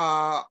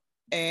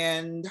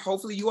 And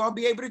hopefully you all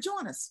be able to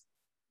join us.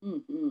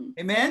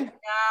 Amen.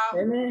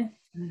 Amen.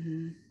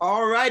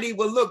 All righty.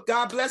 Well, look,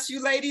 God bless you,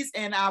 ladies,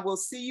 and I will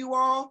see you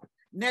all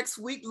next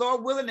week,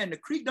 Lord willing, and the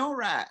creek don't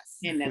rise.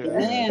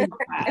 Amen.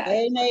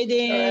 Hey,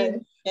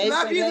 Nadine. Hey,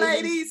 Love you,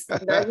 ladies.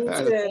 Love you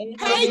too.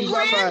 Hey,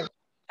 Gwen.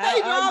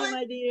 Hey, How are Molly. you,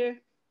 my dear?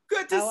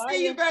 Good to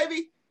see you,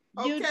 baby.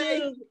 You Okay.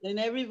 too. And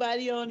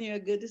everybody on here.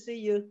 Good to see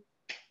you.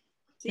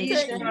 See you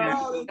soon.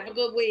 Have a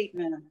good week.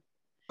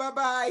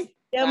 Bye-bye.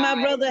 Tell my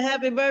brother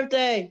happy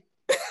birthday.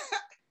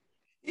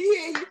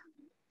 Yeah.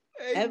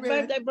 Happy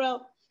birthday,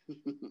 bro.